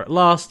to her at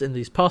last in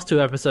these past 2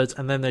 episodes,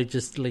 and then they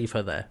just leave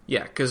her there.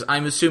 Yeah, because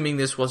I'm assuming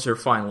this was her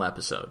final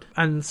episode.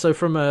 And so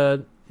from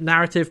a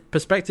narrative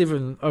perspective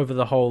and over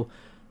the whole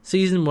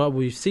season where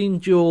we've seen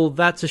Jewel,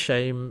 that's a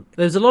shame.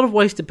 There's a lot of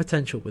wasted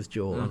potential with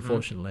Jewel,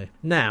 unfortunately.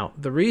 Now,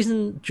 the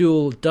reason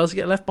Jewel does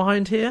get left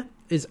behind here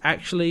is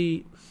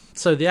actually...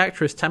 So the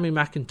actress Tammy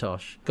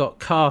McIntosh got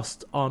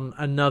cast on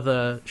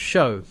another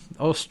show,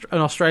 an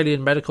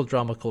Australian medical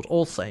drama called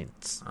All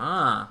Saints.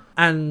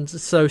 And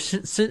so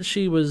since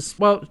she was,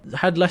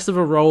 had less of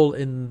a role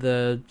in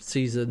the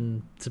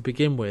season to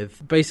begin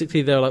with,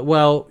 basically they were like,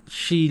 well,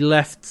 she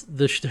left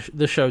the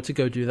show to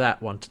go do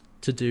that one,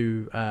 to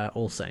do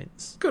All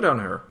Saints. Good on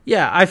her.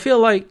 Yeah, I feel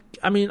like,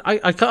 I mean,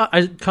 I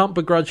can't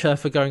begrudge her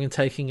for going and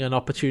taking an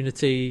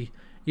opportunity...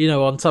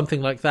 on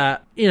something like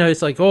that.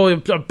 It's like,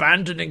 I'm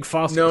abandoning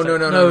Fast.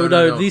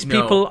 No. These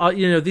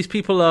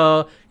people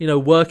are,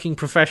 working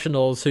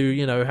professionals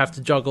who, have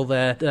to juggle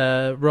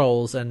their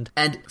roles. And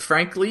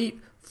frankly,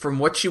 from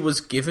what she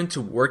was given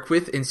to work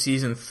with in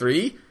season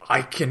 3,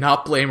 I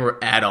cannot blame her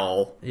at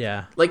all.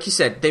 Yeah. Like you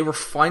said, they were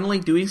finally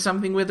doing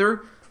something with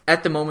her.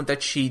 At the moment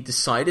that she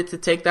decided to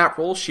take that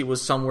role, she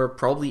was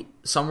probably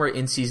somewhere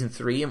in season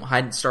 3 and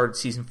hadn't started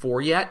season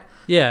 4 yet.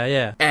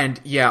 Yeah. And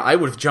I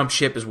would have jumped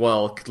ship as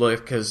well,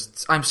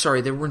 because I'm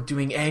sorry, they weren't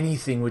doing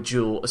anything with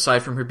Jewel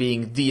aside from her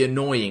being the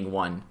annoying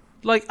one.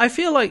 Like, I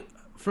feel like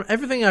from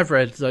everything I've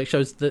read, like,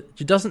 shows that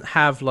she doesn't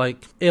have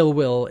like ill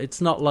will. It's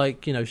not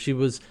like she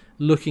was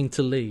looking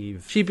to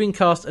leave. She'd been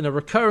cast in a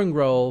recurring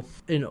role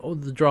in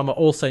the drama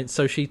All Saints,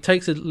 so she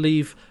takes a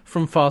leave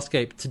from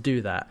Farscape to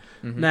do that.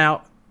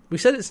 Now. We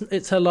said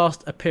it's her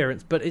last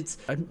appearance, but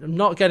I'm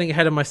not getting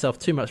ahead of myself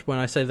too much when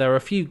I say there are a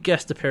few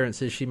guest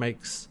appearances she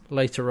makes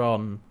later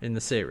on in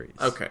the series.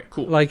 Okay,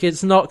 cool. Like,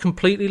 it's not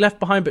completely left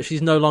behind, but she's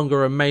no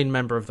longer a main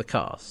member of the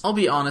cast. I'll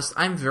be honest,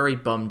 I'm very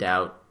bummed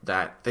out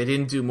that they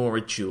didn't do more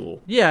with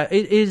Jewel. Yeah,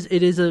 it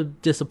is a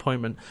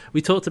disappointment.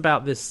 We talked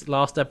about this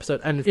last episode,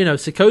 and,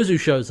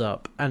 Sikozu shows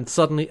up, and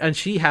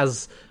she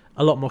has...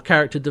 a lot more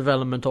character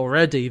development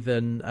already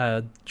than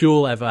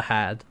Jewel ever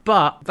had.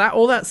 But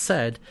all that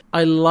said,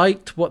 I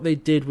liked what they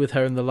did with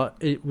her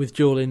with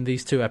Jewel in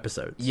these 2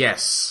 episodes.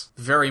 Yes,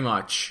 very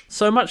much.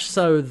 So much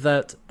so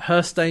that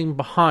her staying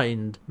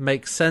behind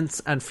makes sense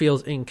and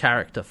feels in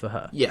character for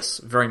her. Yes,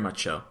 very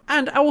much so.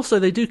 And also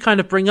they do kind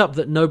of bring up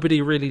that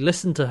nobody really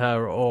listened to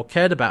her or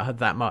cared about her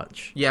that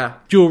much. Yeah.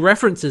 Jewel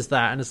references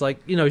that and it's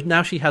like,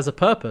 now she has a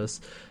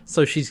purpose.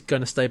 So she's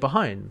going to stay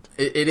behind.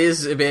 It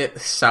is a bit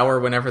sour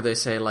whenever they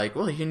say, like,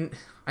 well,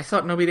 I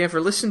thought nobody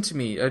ever listened to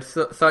me. I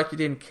thought you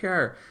didn't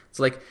care. It's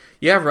like,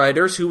 yeah,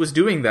 writers, who was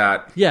doing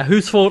that? Yeah,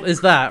 whose fault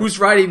is that? Who's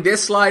writing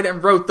this line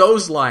and wrote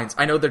those lines?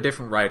 I know they're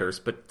different writers,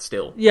 but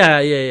still. Yeah.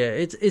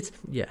 It's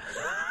yeah.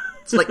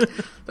 It's like,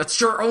 that's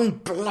your own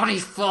bloody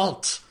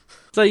fault.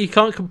 So you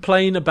can't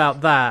complain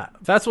about that.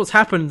 If that's what's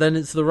happened, then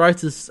it's the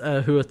writers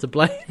who are to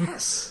blame.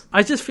 Yes.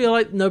 I just feel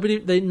like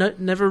they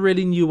never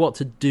really knew what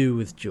to do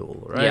with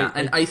Jewel, right? Yeah,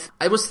 and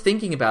I was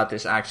thinking about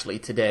this actually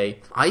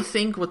today. I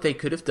think what they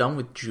could have done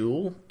with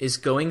Jewel is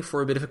going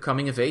for a bit of a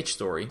coming-of-age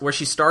story, where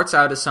she starts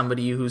out as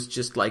somebody who's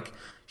just like,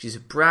 she's a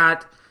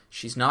brat,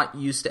 she's not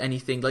used to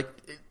anything. Like,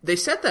 they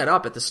set that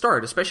up at the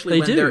start, especially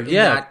when they're in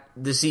that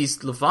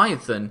diseased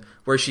Leviathan,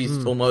 where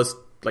she's almost...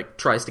 like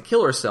tries to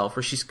kill herself,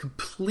 where she's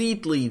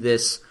completely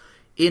this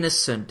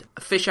innocent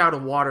fish out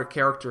of water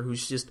character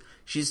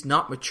she's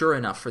not mature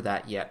enough for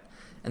that yet,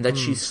 and that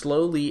she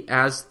slowly,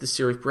 as the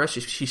series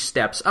progresses, she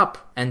steps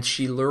up and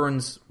she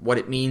learns what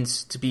it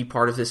means to be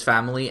part of this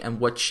family and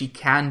what she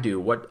can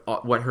do,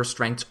 what her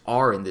strengths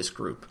are in this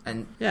group.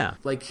 And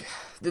like,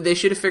 they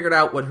should have figured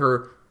out what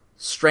her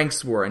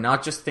strengths were and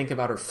not just think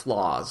about her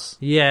flaws.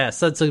 Yes,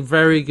 that's a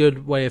very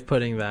good way of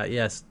putting that.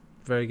 Yes,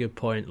 very good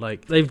point.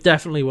 Like, they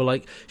definitely were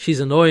like, she's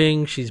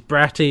annoying, she's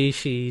bratty,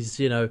 she's,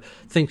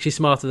 thinks she's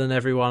smarter than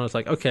everyone. It's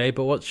like, okay,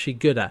 but what's she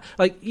good at?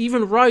 Like,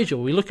 even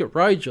Rigel, we look at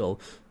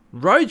Rigel,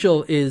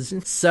 Rigel is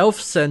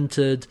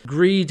self-centered,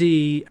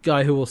 greedy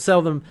guy who will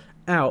sell them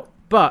out,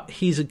 but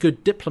he's a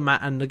good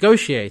diplomat and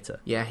negotiator.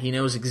 Yeah, he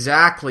knows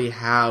exactly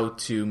how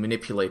to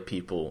manipulate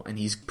people, and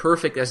he's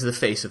perfect as the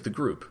face of the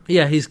group.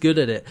 Yeah, he's good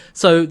at it.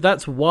 So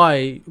that's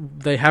why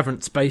they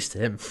haven't spaced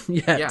him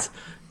yet. Yeah.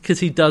 Because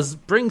he does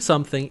bring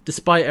something,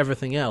 despite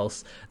everything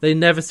else. They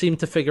never seem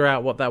to figure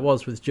out what that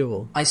was with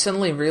Jewel. I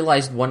suddenly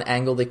realized one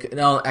angle they could...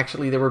 No,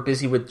 actually, they were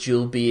busy with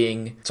Jewel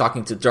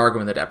talking to Dargo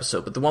in that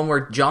episode, but the one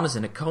where John is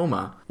in a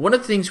coma. One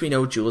of the things we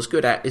know Jewel is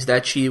good at is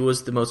that she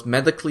was the most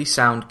medically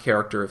sound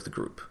character of the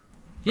group.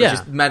 Or Yeah.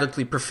 just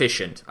medically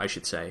proficient, I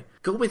should say.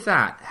 Go with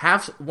that.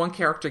 Have one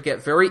character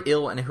get very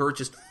ill and her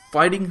just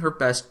fighting her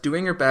best,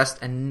 doing her best,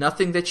 and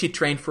nothing that she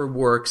trained for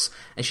works,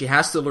 and she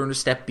has to learn to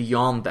step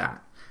beyond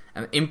that.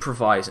 And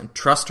improvise and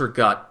trust her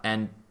gut,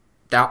 and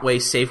that way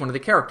save one of the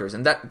characters.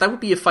 And that would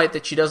be a fight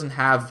that she doesn't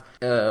have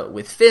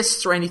with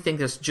fists or anything.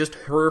 That's just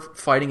her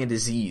fighting a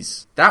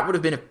disease. That would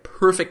have been a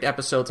perfect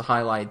episode to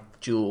highlight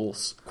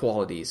Jewel's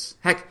qualities.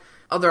 Heck,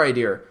 other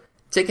idea.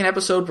 Take an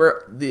episode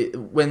where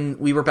when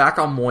we were back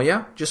on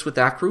Moya, just with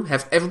that crew,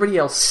 have everybody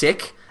else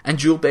sick, and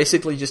Jewel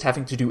basically just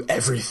having to do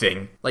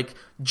everything. Like,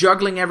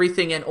 juggling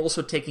everything and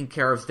also taking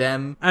care of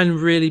them. And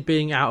really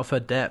being out of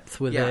her depth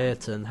with Yeah.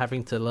 it and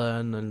having to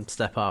learn and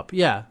step up.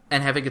 Yeah.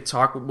 And having a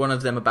talk with one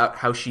of them about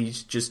how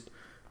she's just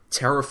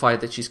terrified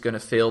that she's going to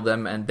fail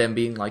them, and them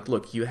being like,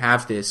 look, you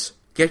have this.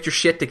 Get your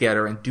shit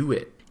together and do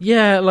it.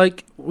 Yeah,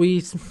 like,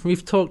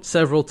 we've talked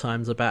several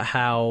times about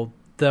how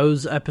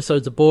those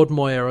episodes of Board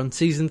Moya on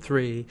season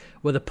 3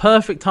 were the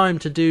perfect time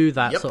to do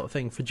that sort of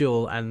thing for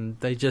Jewel, and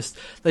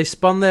they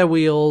spun their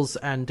wheels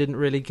and didn't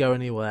really go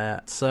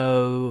anywhere.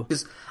 So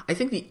Because I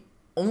think the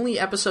only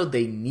episode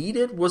they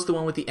needed was the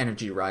one with the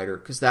Energy Rider,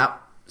 because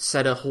that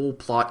set a whole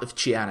plot of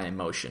Chiana in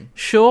motion.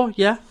 sure,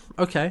 yeah,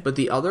 okay. But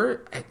the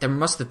other, there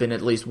must have been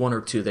at least one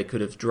or two they could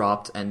have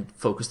dropped and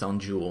focused on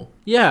Jewel.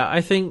 Yeah,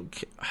 I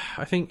think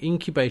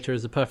Incubator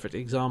is a perfect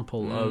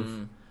example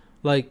of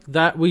like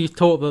that. We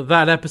thought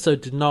that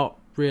episode did not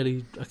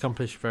really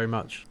accomplish very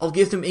much. I'll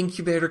give them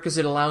Incubator because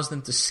it allows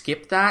them to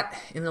skip that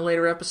in the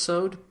later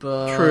episode,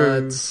 but...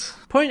 True.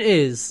 Point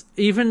is,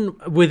 even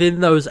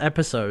within those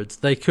episodes,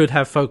 they could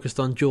have focused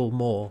on Jewel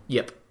more.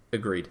 Yep,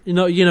 agreed. You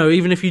know,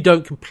 even if you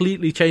don't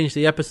completely change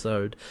the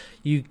episode,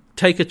 you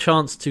take a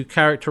chance to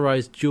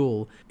characterize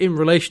Jewel in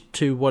relation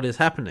to what is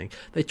happening.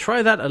 They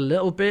try that a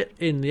little bit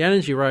in the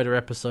Energy Rider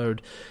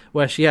episode,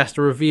 where she has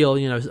to reveal,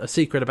 a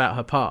secret about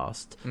her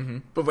past. Mm-hmm.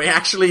 But we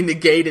actually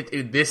negate it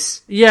in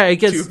this. Yeah, it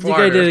gets two-parter.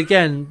 negated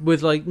again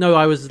with like, no,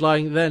 I was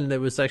lying then. There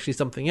was actually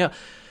something else.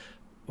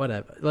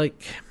 Whatever.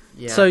 Like,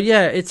 Yeah. so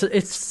yeah, it's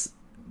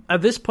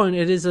at this point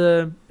it's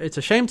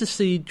a shame to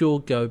see Jewel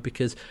go,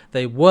 because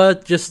they were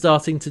just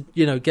starting to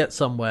get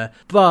somewhere,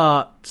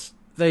 but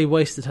they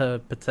wasted her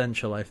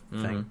potential, I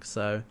think.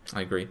 So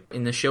I agree.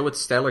 In the show with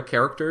stellar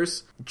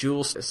characters,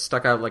 Jewel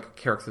stuck out like a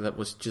character that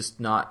was just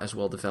not as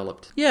well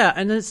developed. yeah,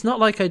 and it's not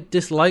like I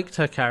disliked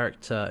her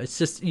character. It's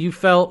just you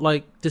felt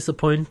like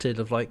disappointed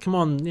of like, come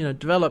on,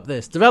 develop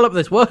this,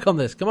 work on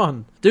this, come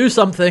on, do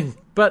something.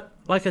 But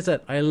like I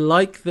said, I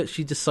like that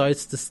she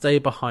decides to stay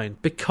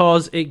behind,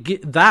 because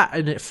that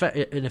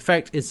in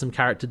effect is some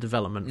character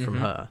development from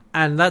her,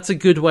 and that's a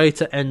good way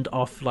to end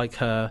off like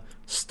her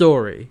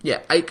story.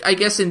 Yeah, I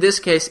guess in this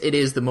case, it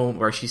is the moment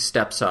where she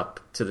steps up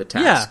to the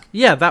task.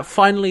 Yeah, that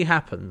finally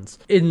happens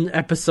in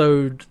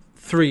episode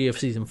 3 of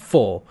season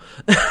 4.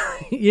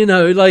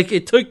 Like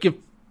it took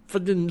you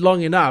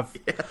long enough.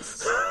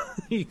 Yes.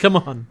 Come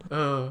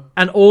on.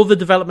 And all the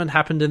development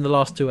happened in the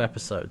last 2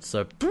 episodes.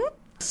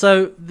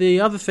 So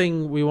the other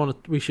thing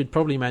we should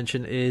probably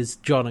mention is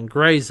John and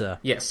Grazer.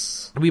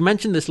 Yes. We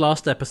mentioned this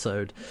last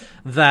episode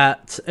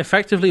that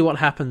effectively what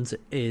happens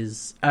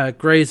is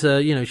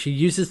Grazer, she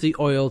uses the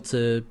oil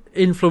to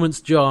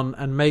influence John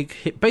and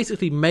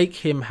basically make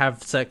him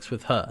have sex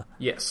with her.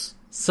 Yes.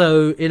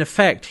 So in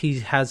effect,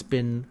 he has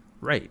been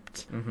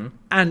raped. Mm-hmm.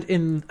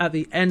 And at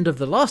the end of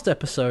the last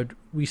episode,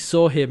 we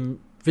saw him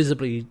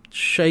visibly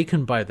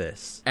shaken by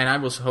this. And I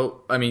was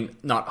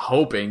not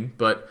hoping,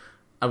 but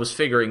I was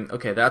figuring,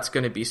 okay, that's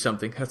going to be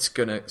something that's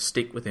going to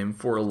stick with him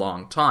for a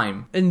long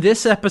time. In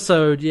this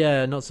episode,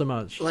 yeah, not so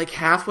much. Like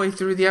halfway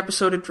through the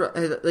episode,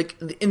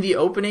 like in the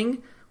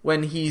opening,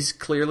 when he's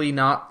clearly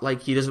not,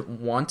 like, he doesn't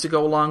want to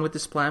go along with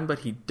this plan, but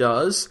he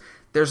does,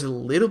 there's a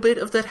little bit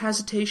of that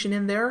hesitation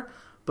in there,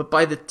 but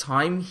by the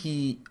time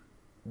he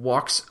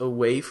walks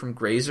away from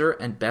Grazer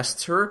and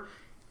bests her,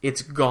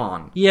 it's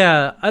gone.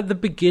 Yeah, at the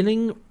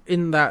beginning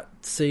in that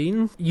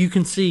scene, you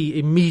can see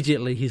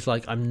immediately he's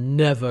like, I'm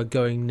never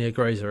going near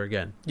Grazer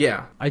again.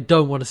 Yeah. I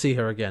don't want to see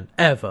her again,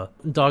 ever.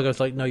 And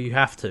Dargo's like, no, you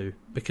have to,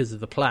 because of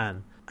the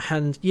plan.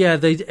 And yeah,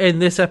 in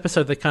this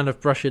episode they kind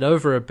of brush it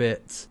over a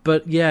bit,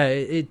 but yeah,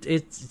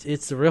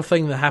 it's a real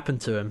thing that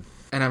happened to him.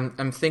 And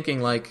I'm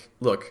thinking, like,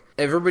 look,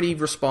 everybody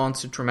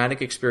responds to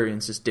traumatic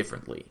experiences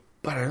differently.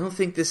 But I don't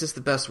think this is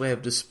the best way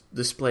of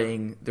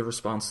displaying the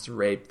response to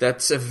rape.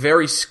 That's a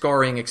very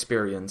scarring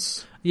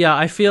experience. Yeah,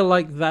 I feel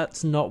like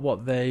that's not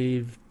what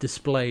they've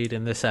displayed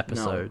in this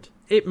episode.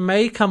 it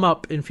may come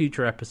up in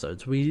future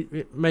episodes.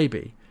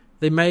 Maybe.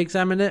 They may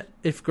examine it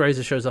if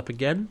Grazer shows up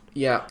again.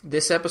 Yeah,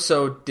 this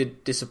episode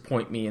did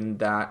disappoint me in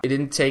that it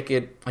didn't take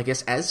it, I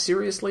guess, as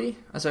seriously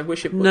as I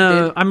wish it would.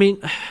 No, I mean,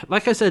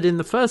 like I said, in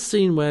the first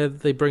scene where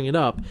they bring it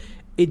up,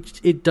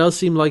 it does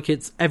seem like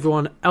it's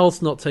everyone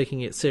else not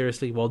taking it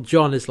seriously, while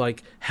John is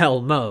like,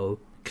 hell no.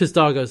 Because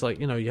Dargo's like,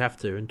 you have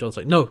to. And John's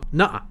like, no,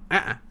 nah,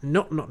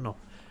 no.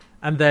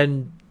 And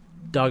then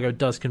Dargo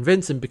does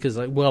convince him because,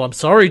 like, well, I'm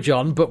sorry,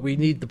 John, but we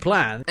need the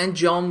plan. And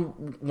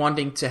John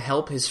wanting to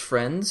help his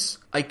friends,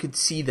 I could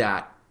see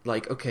that.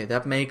 Like, okay,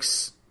 that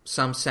makes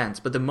some sense.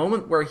 But the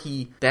moment where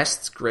he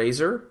bests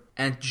Grazer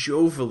and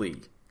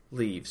jovially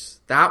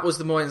leaves, that was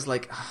the moment it's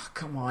like, oh,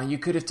 come on, you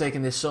could have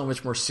taken this so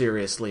much more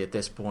seriously at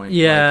this point.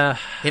 Yeah.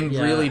 Like, him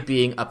really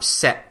being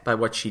upset by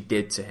what she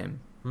did to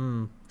him.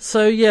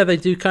 So, yeah, they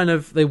do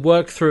they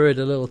work through it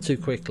a little too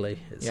quickly,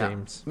 it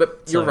seems.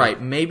 But you're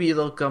right. Maybe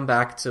they'll come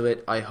back to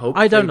it. I hope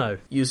I don't know.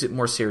 Use it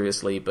more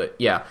seriously. But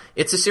yeah,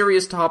 it's a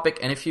serious topic.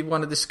 And if you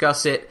want to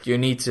discuss it, you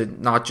need to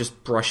not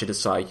just brush it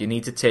aside. You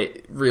need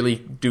to really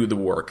do the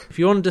work. If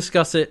you want to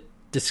discuss it,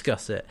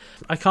 discuss it.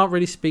 I can't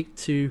really speak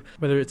to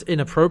whether it's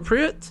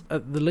inappropriate.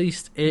 At the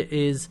least, it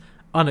is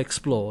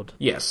unexplored.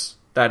 Yes,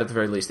 that at the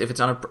very least. If it's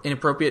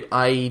inappropriate,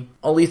 I'll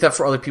leave that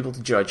for other people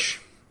to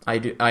judge. I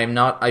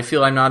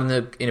feel I'm not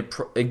in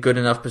a good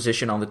enough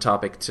position on the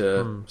topic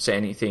to say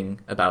anything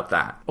about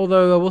that.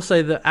 Although I will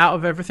say that out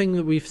of everything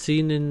that we've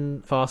seen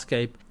in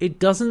Farscape, it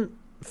doesn't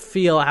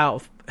feel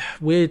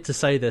weird to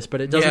say this,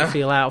 but it doesn't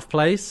feel out of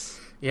place.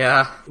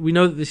 Yeah. We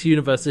know that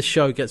this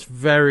show gets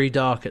very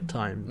dark at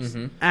times.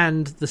 Mm-hmm.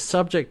 And the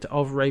subject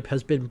of rape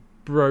has been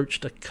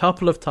broached a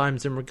couple of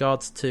times in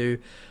regards to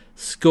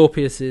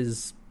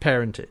Scorpius's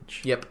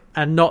parentage. Yep.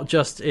 And not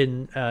just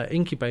in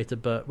Incubator,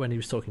 but when he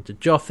was talking to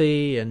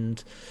Jotham.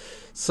 And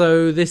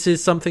so this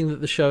is something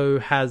that the show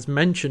has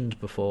mentioned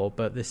before,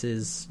 but this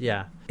is,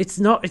 it's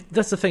not,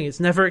 that's the thing, it's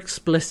never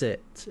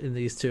explicit in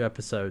these two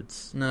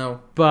episodes.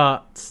 No.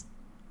 But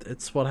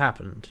it's what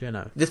happened,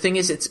 The thing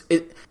is,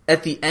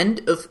 at the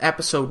end of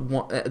episode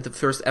 1, the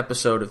first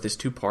episode of this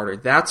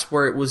two-parter, that's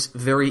where it was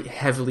very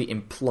heavily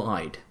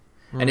implied.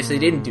 And if they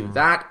didn't do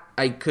that,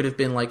 I could have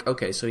been like,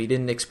 okay, so he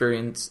didn't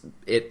experience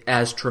it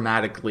as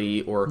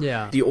traumatically, or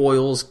the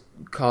oils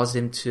caused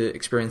him to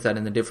experience that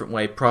in a different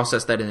way,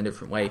 process that in a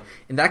different way.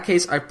 In that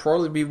case, I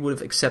probably would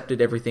have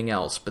accepted everything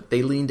else, but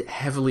they leaned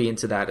heavily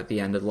into that at the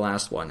end of the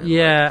last one.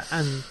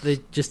 And they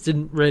just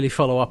didn't really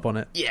follow up on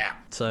it. Yeah.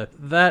 So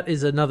that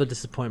is another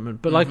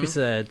disappointment. But like we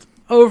said,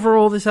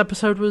 overall, this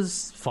episode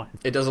was fine.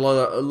 It does a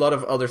lot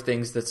of other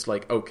things that's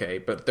like, okay,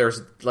 but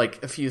there's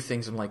like a few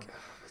things I'm like,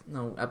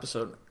 no,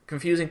 episode...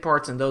 confusing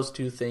parts and those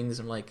two things.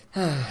 I'm like,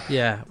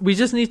 yeah, we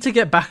just need to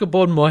get back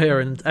aboard Moya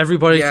and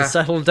everybody to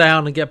settle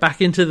down and get back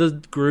into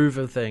the groove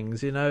of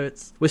things.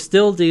 We're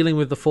still dealing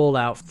with the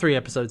fallout 3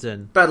 episodes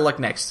in. Better luck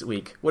next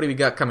week. What do we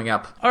got coming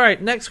up? All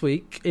right, next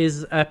week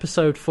is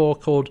episode 4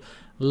 called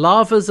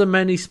Lava's a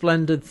Many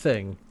Splendid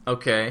Thing.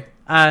 Okay.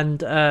 And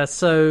thanks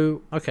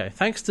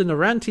to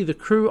Naranti, the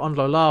crew on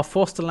Lola are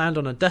forced to land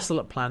on a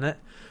desolate planet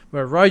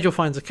where Rigel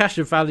finds a cache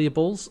of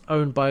valuables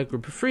owned by a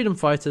group of freedom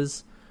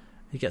fighters.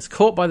 He gets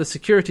caught by the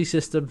security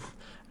system.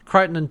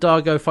 Crichton and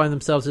Dargo find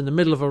themselves in the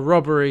middle of a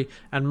robbery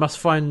and must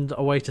find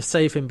a way to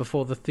save him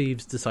before the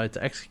thieves decide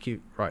to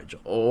execute Rigel.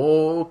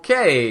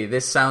 Okay,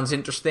 this sounds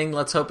interesting.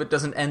 Let's hope it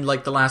doesn't end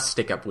like the last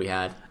stick-up we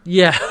had.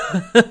 Yeah.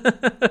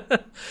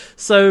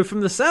 So,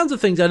 from the sounds of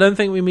things, I don't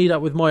think we meet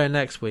up with Moya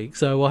next week.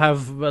 So we'll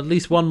have at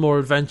least one more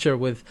adventure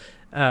with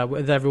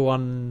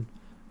everyone,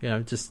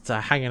 just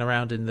hanging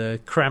around in the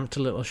cramped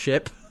little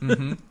ship.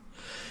 Mm-hmm.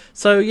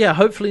 So yeah,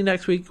 hopefully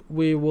next week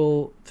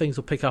things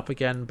will pick up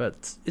again,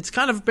 but it's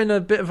kind of been a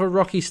bit of a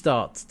rocky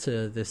start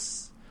to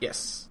this.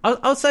 Yes.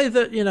 I'll say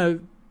that,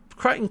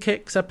 Crichton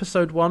Kicks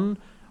episode 1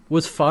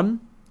 was fun.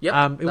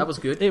 Yeah, that was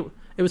good.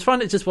 It was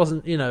fun, it just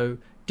wasn't,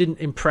 didn't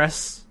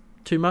impress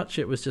too much.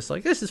 It was just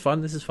like, this is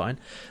fun, this is fine.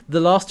 The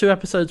last 2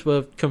 episodes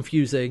were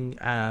confusing.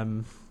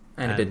 And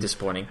a bit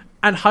disappointing.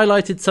 And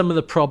highlighted some of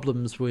the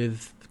problems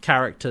with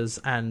characters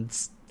and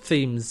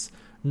themes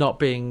not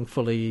being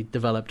fully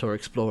developed or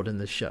explored in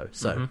this show.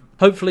 So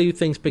hopefully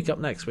things pick up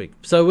next week.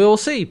 So we will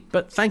see.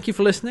 But thank you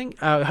for listening.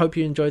 I hope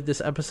you enjoyed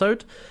this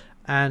episode.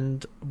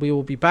 And we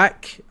will be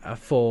back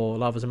for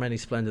Lava's a Many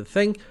Splendid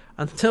Thing.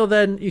 Until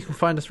then, you can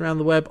find us around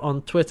the web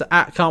on Twitter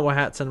at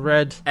Can'tWearHats and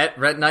Red. At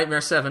Red Nightmare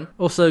 7.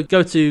 Also,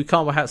 go to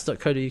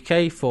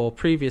can'twearhats.co.uk for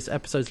previous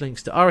episodes,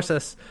 links to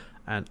RSS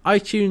and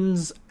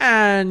iTunes.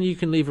 And you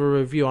can leave a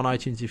review on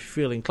iTunes if you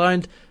feel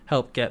inclined.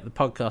 Help get the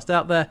podcast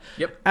out there.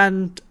 Yep.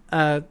 And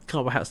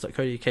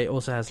can'twearhats.co.uk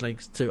also has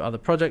links to other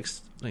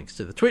projects, links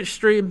to the Twitch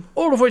stream,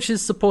 all of which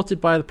is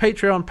supported by the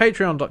Patreon,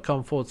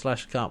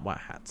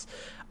 patreon.com/can'twearhats.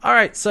 All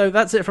right, so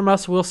that's it from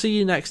us. We'll see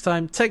you next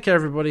time. Take care,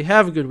 everybody.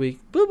 Have a good week.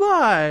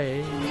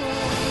 Bye-bye.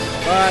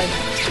 Bye.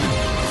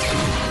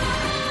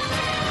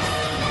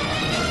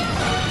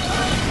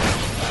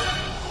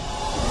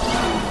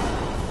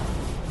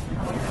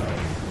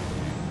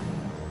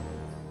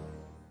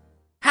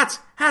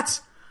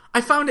 Hats!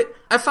 I found it.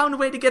 I found a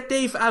way to get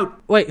Dave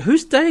out. Wait,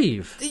 who's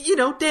Dave? You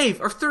know, Dave,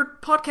 our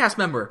third podcast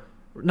member.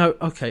 No,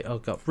 okay, oh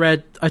god.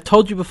 Red, I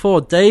told you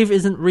before, Dave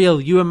isn't real.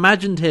 You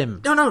imagined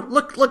him. No,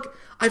 look.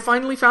 I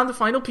finally found the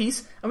final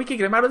piece, and we can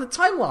get him out of the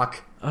time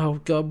lock. Oh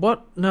god,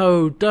 what?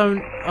 No,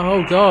 don't.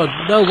 Oh god,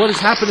 no, what is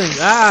happening?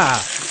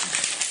 Ah!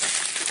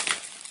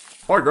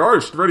 Hi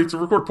guys, ready to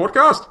record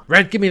podcast?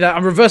 Red, give me that.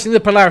 I'm reversing the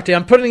polarity.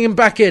 I'm putting him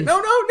back in.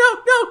 No.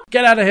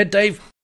 Get out of here, Dave.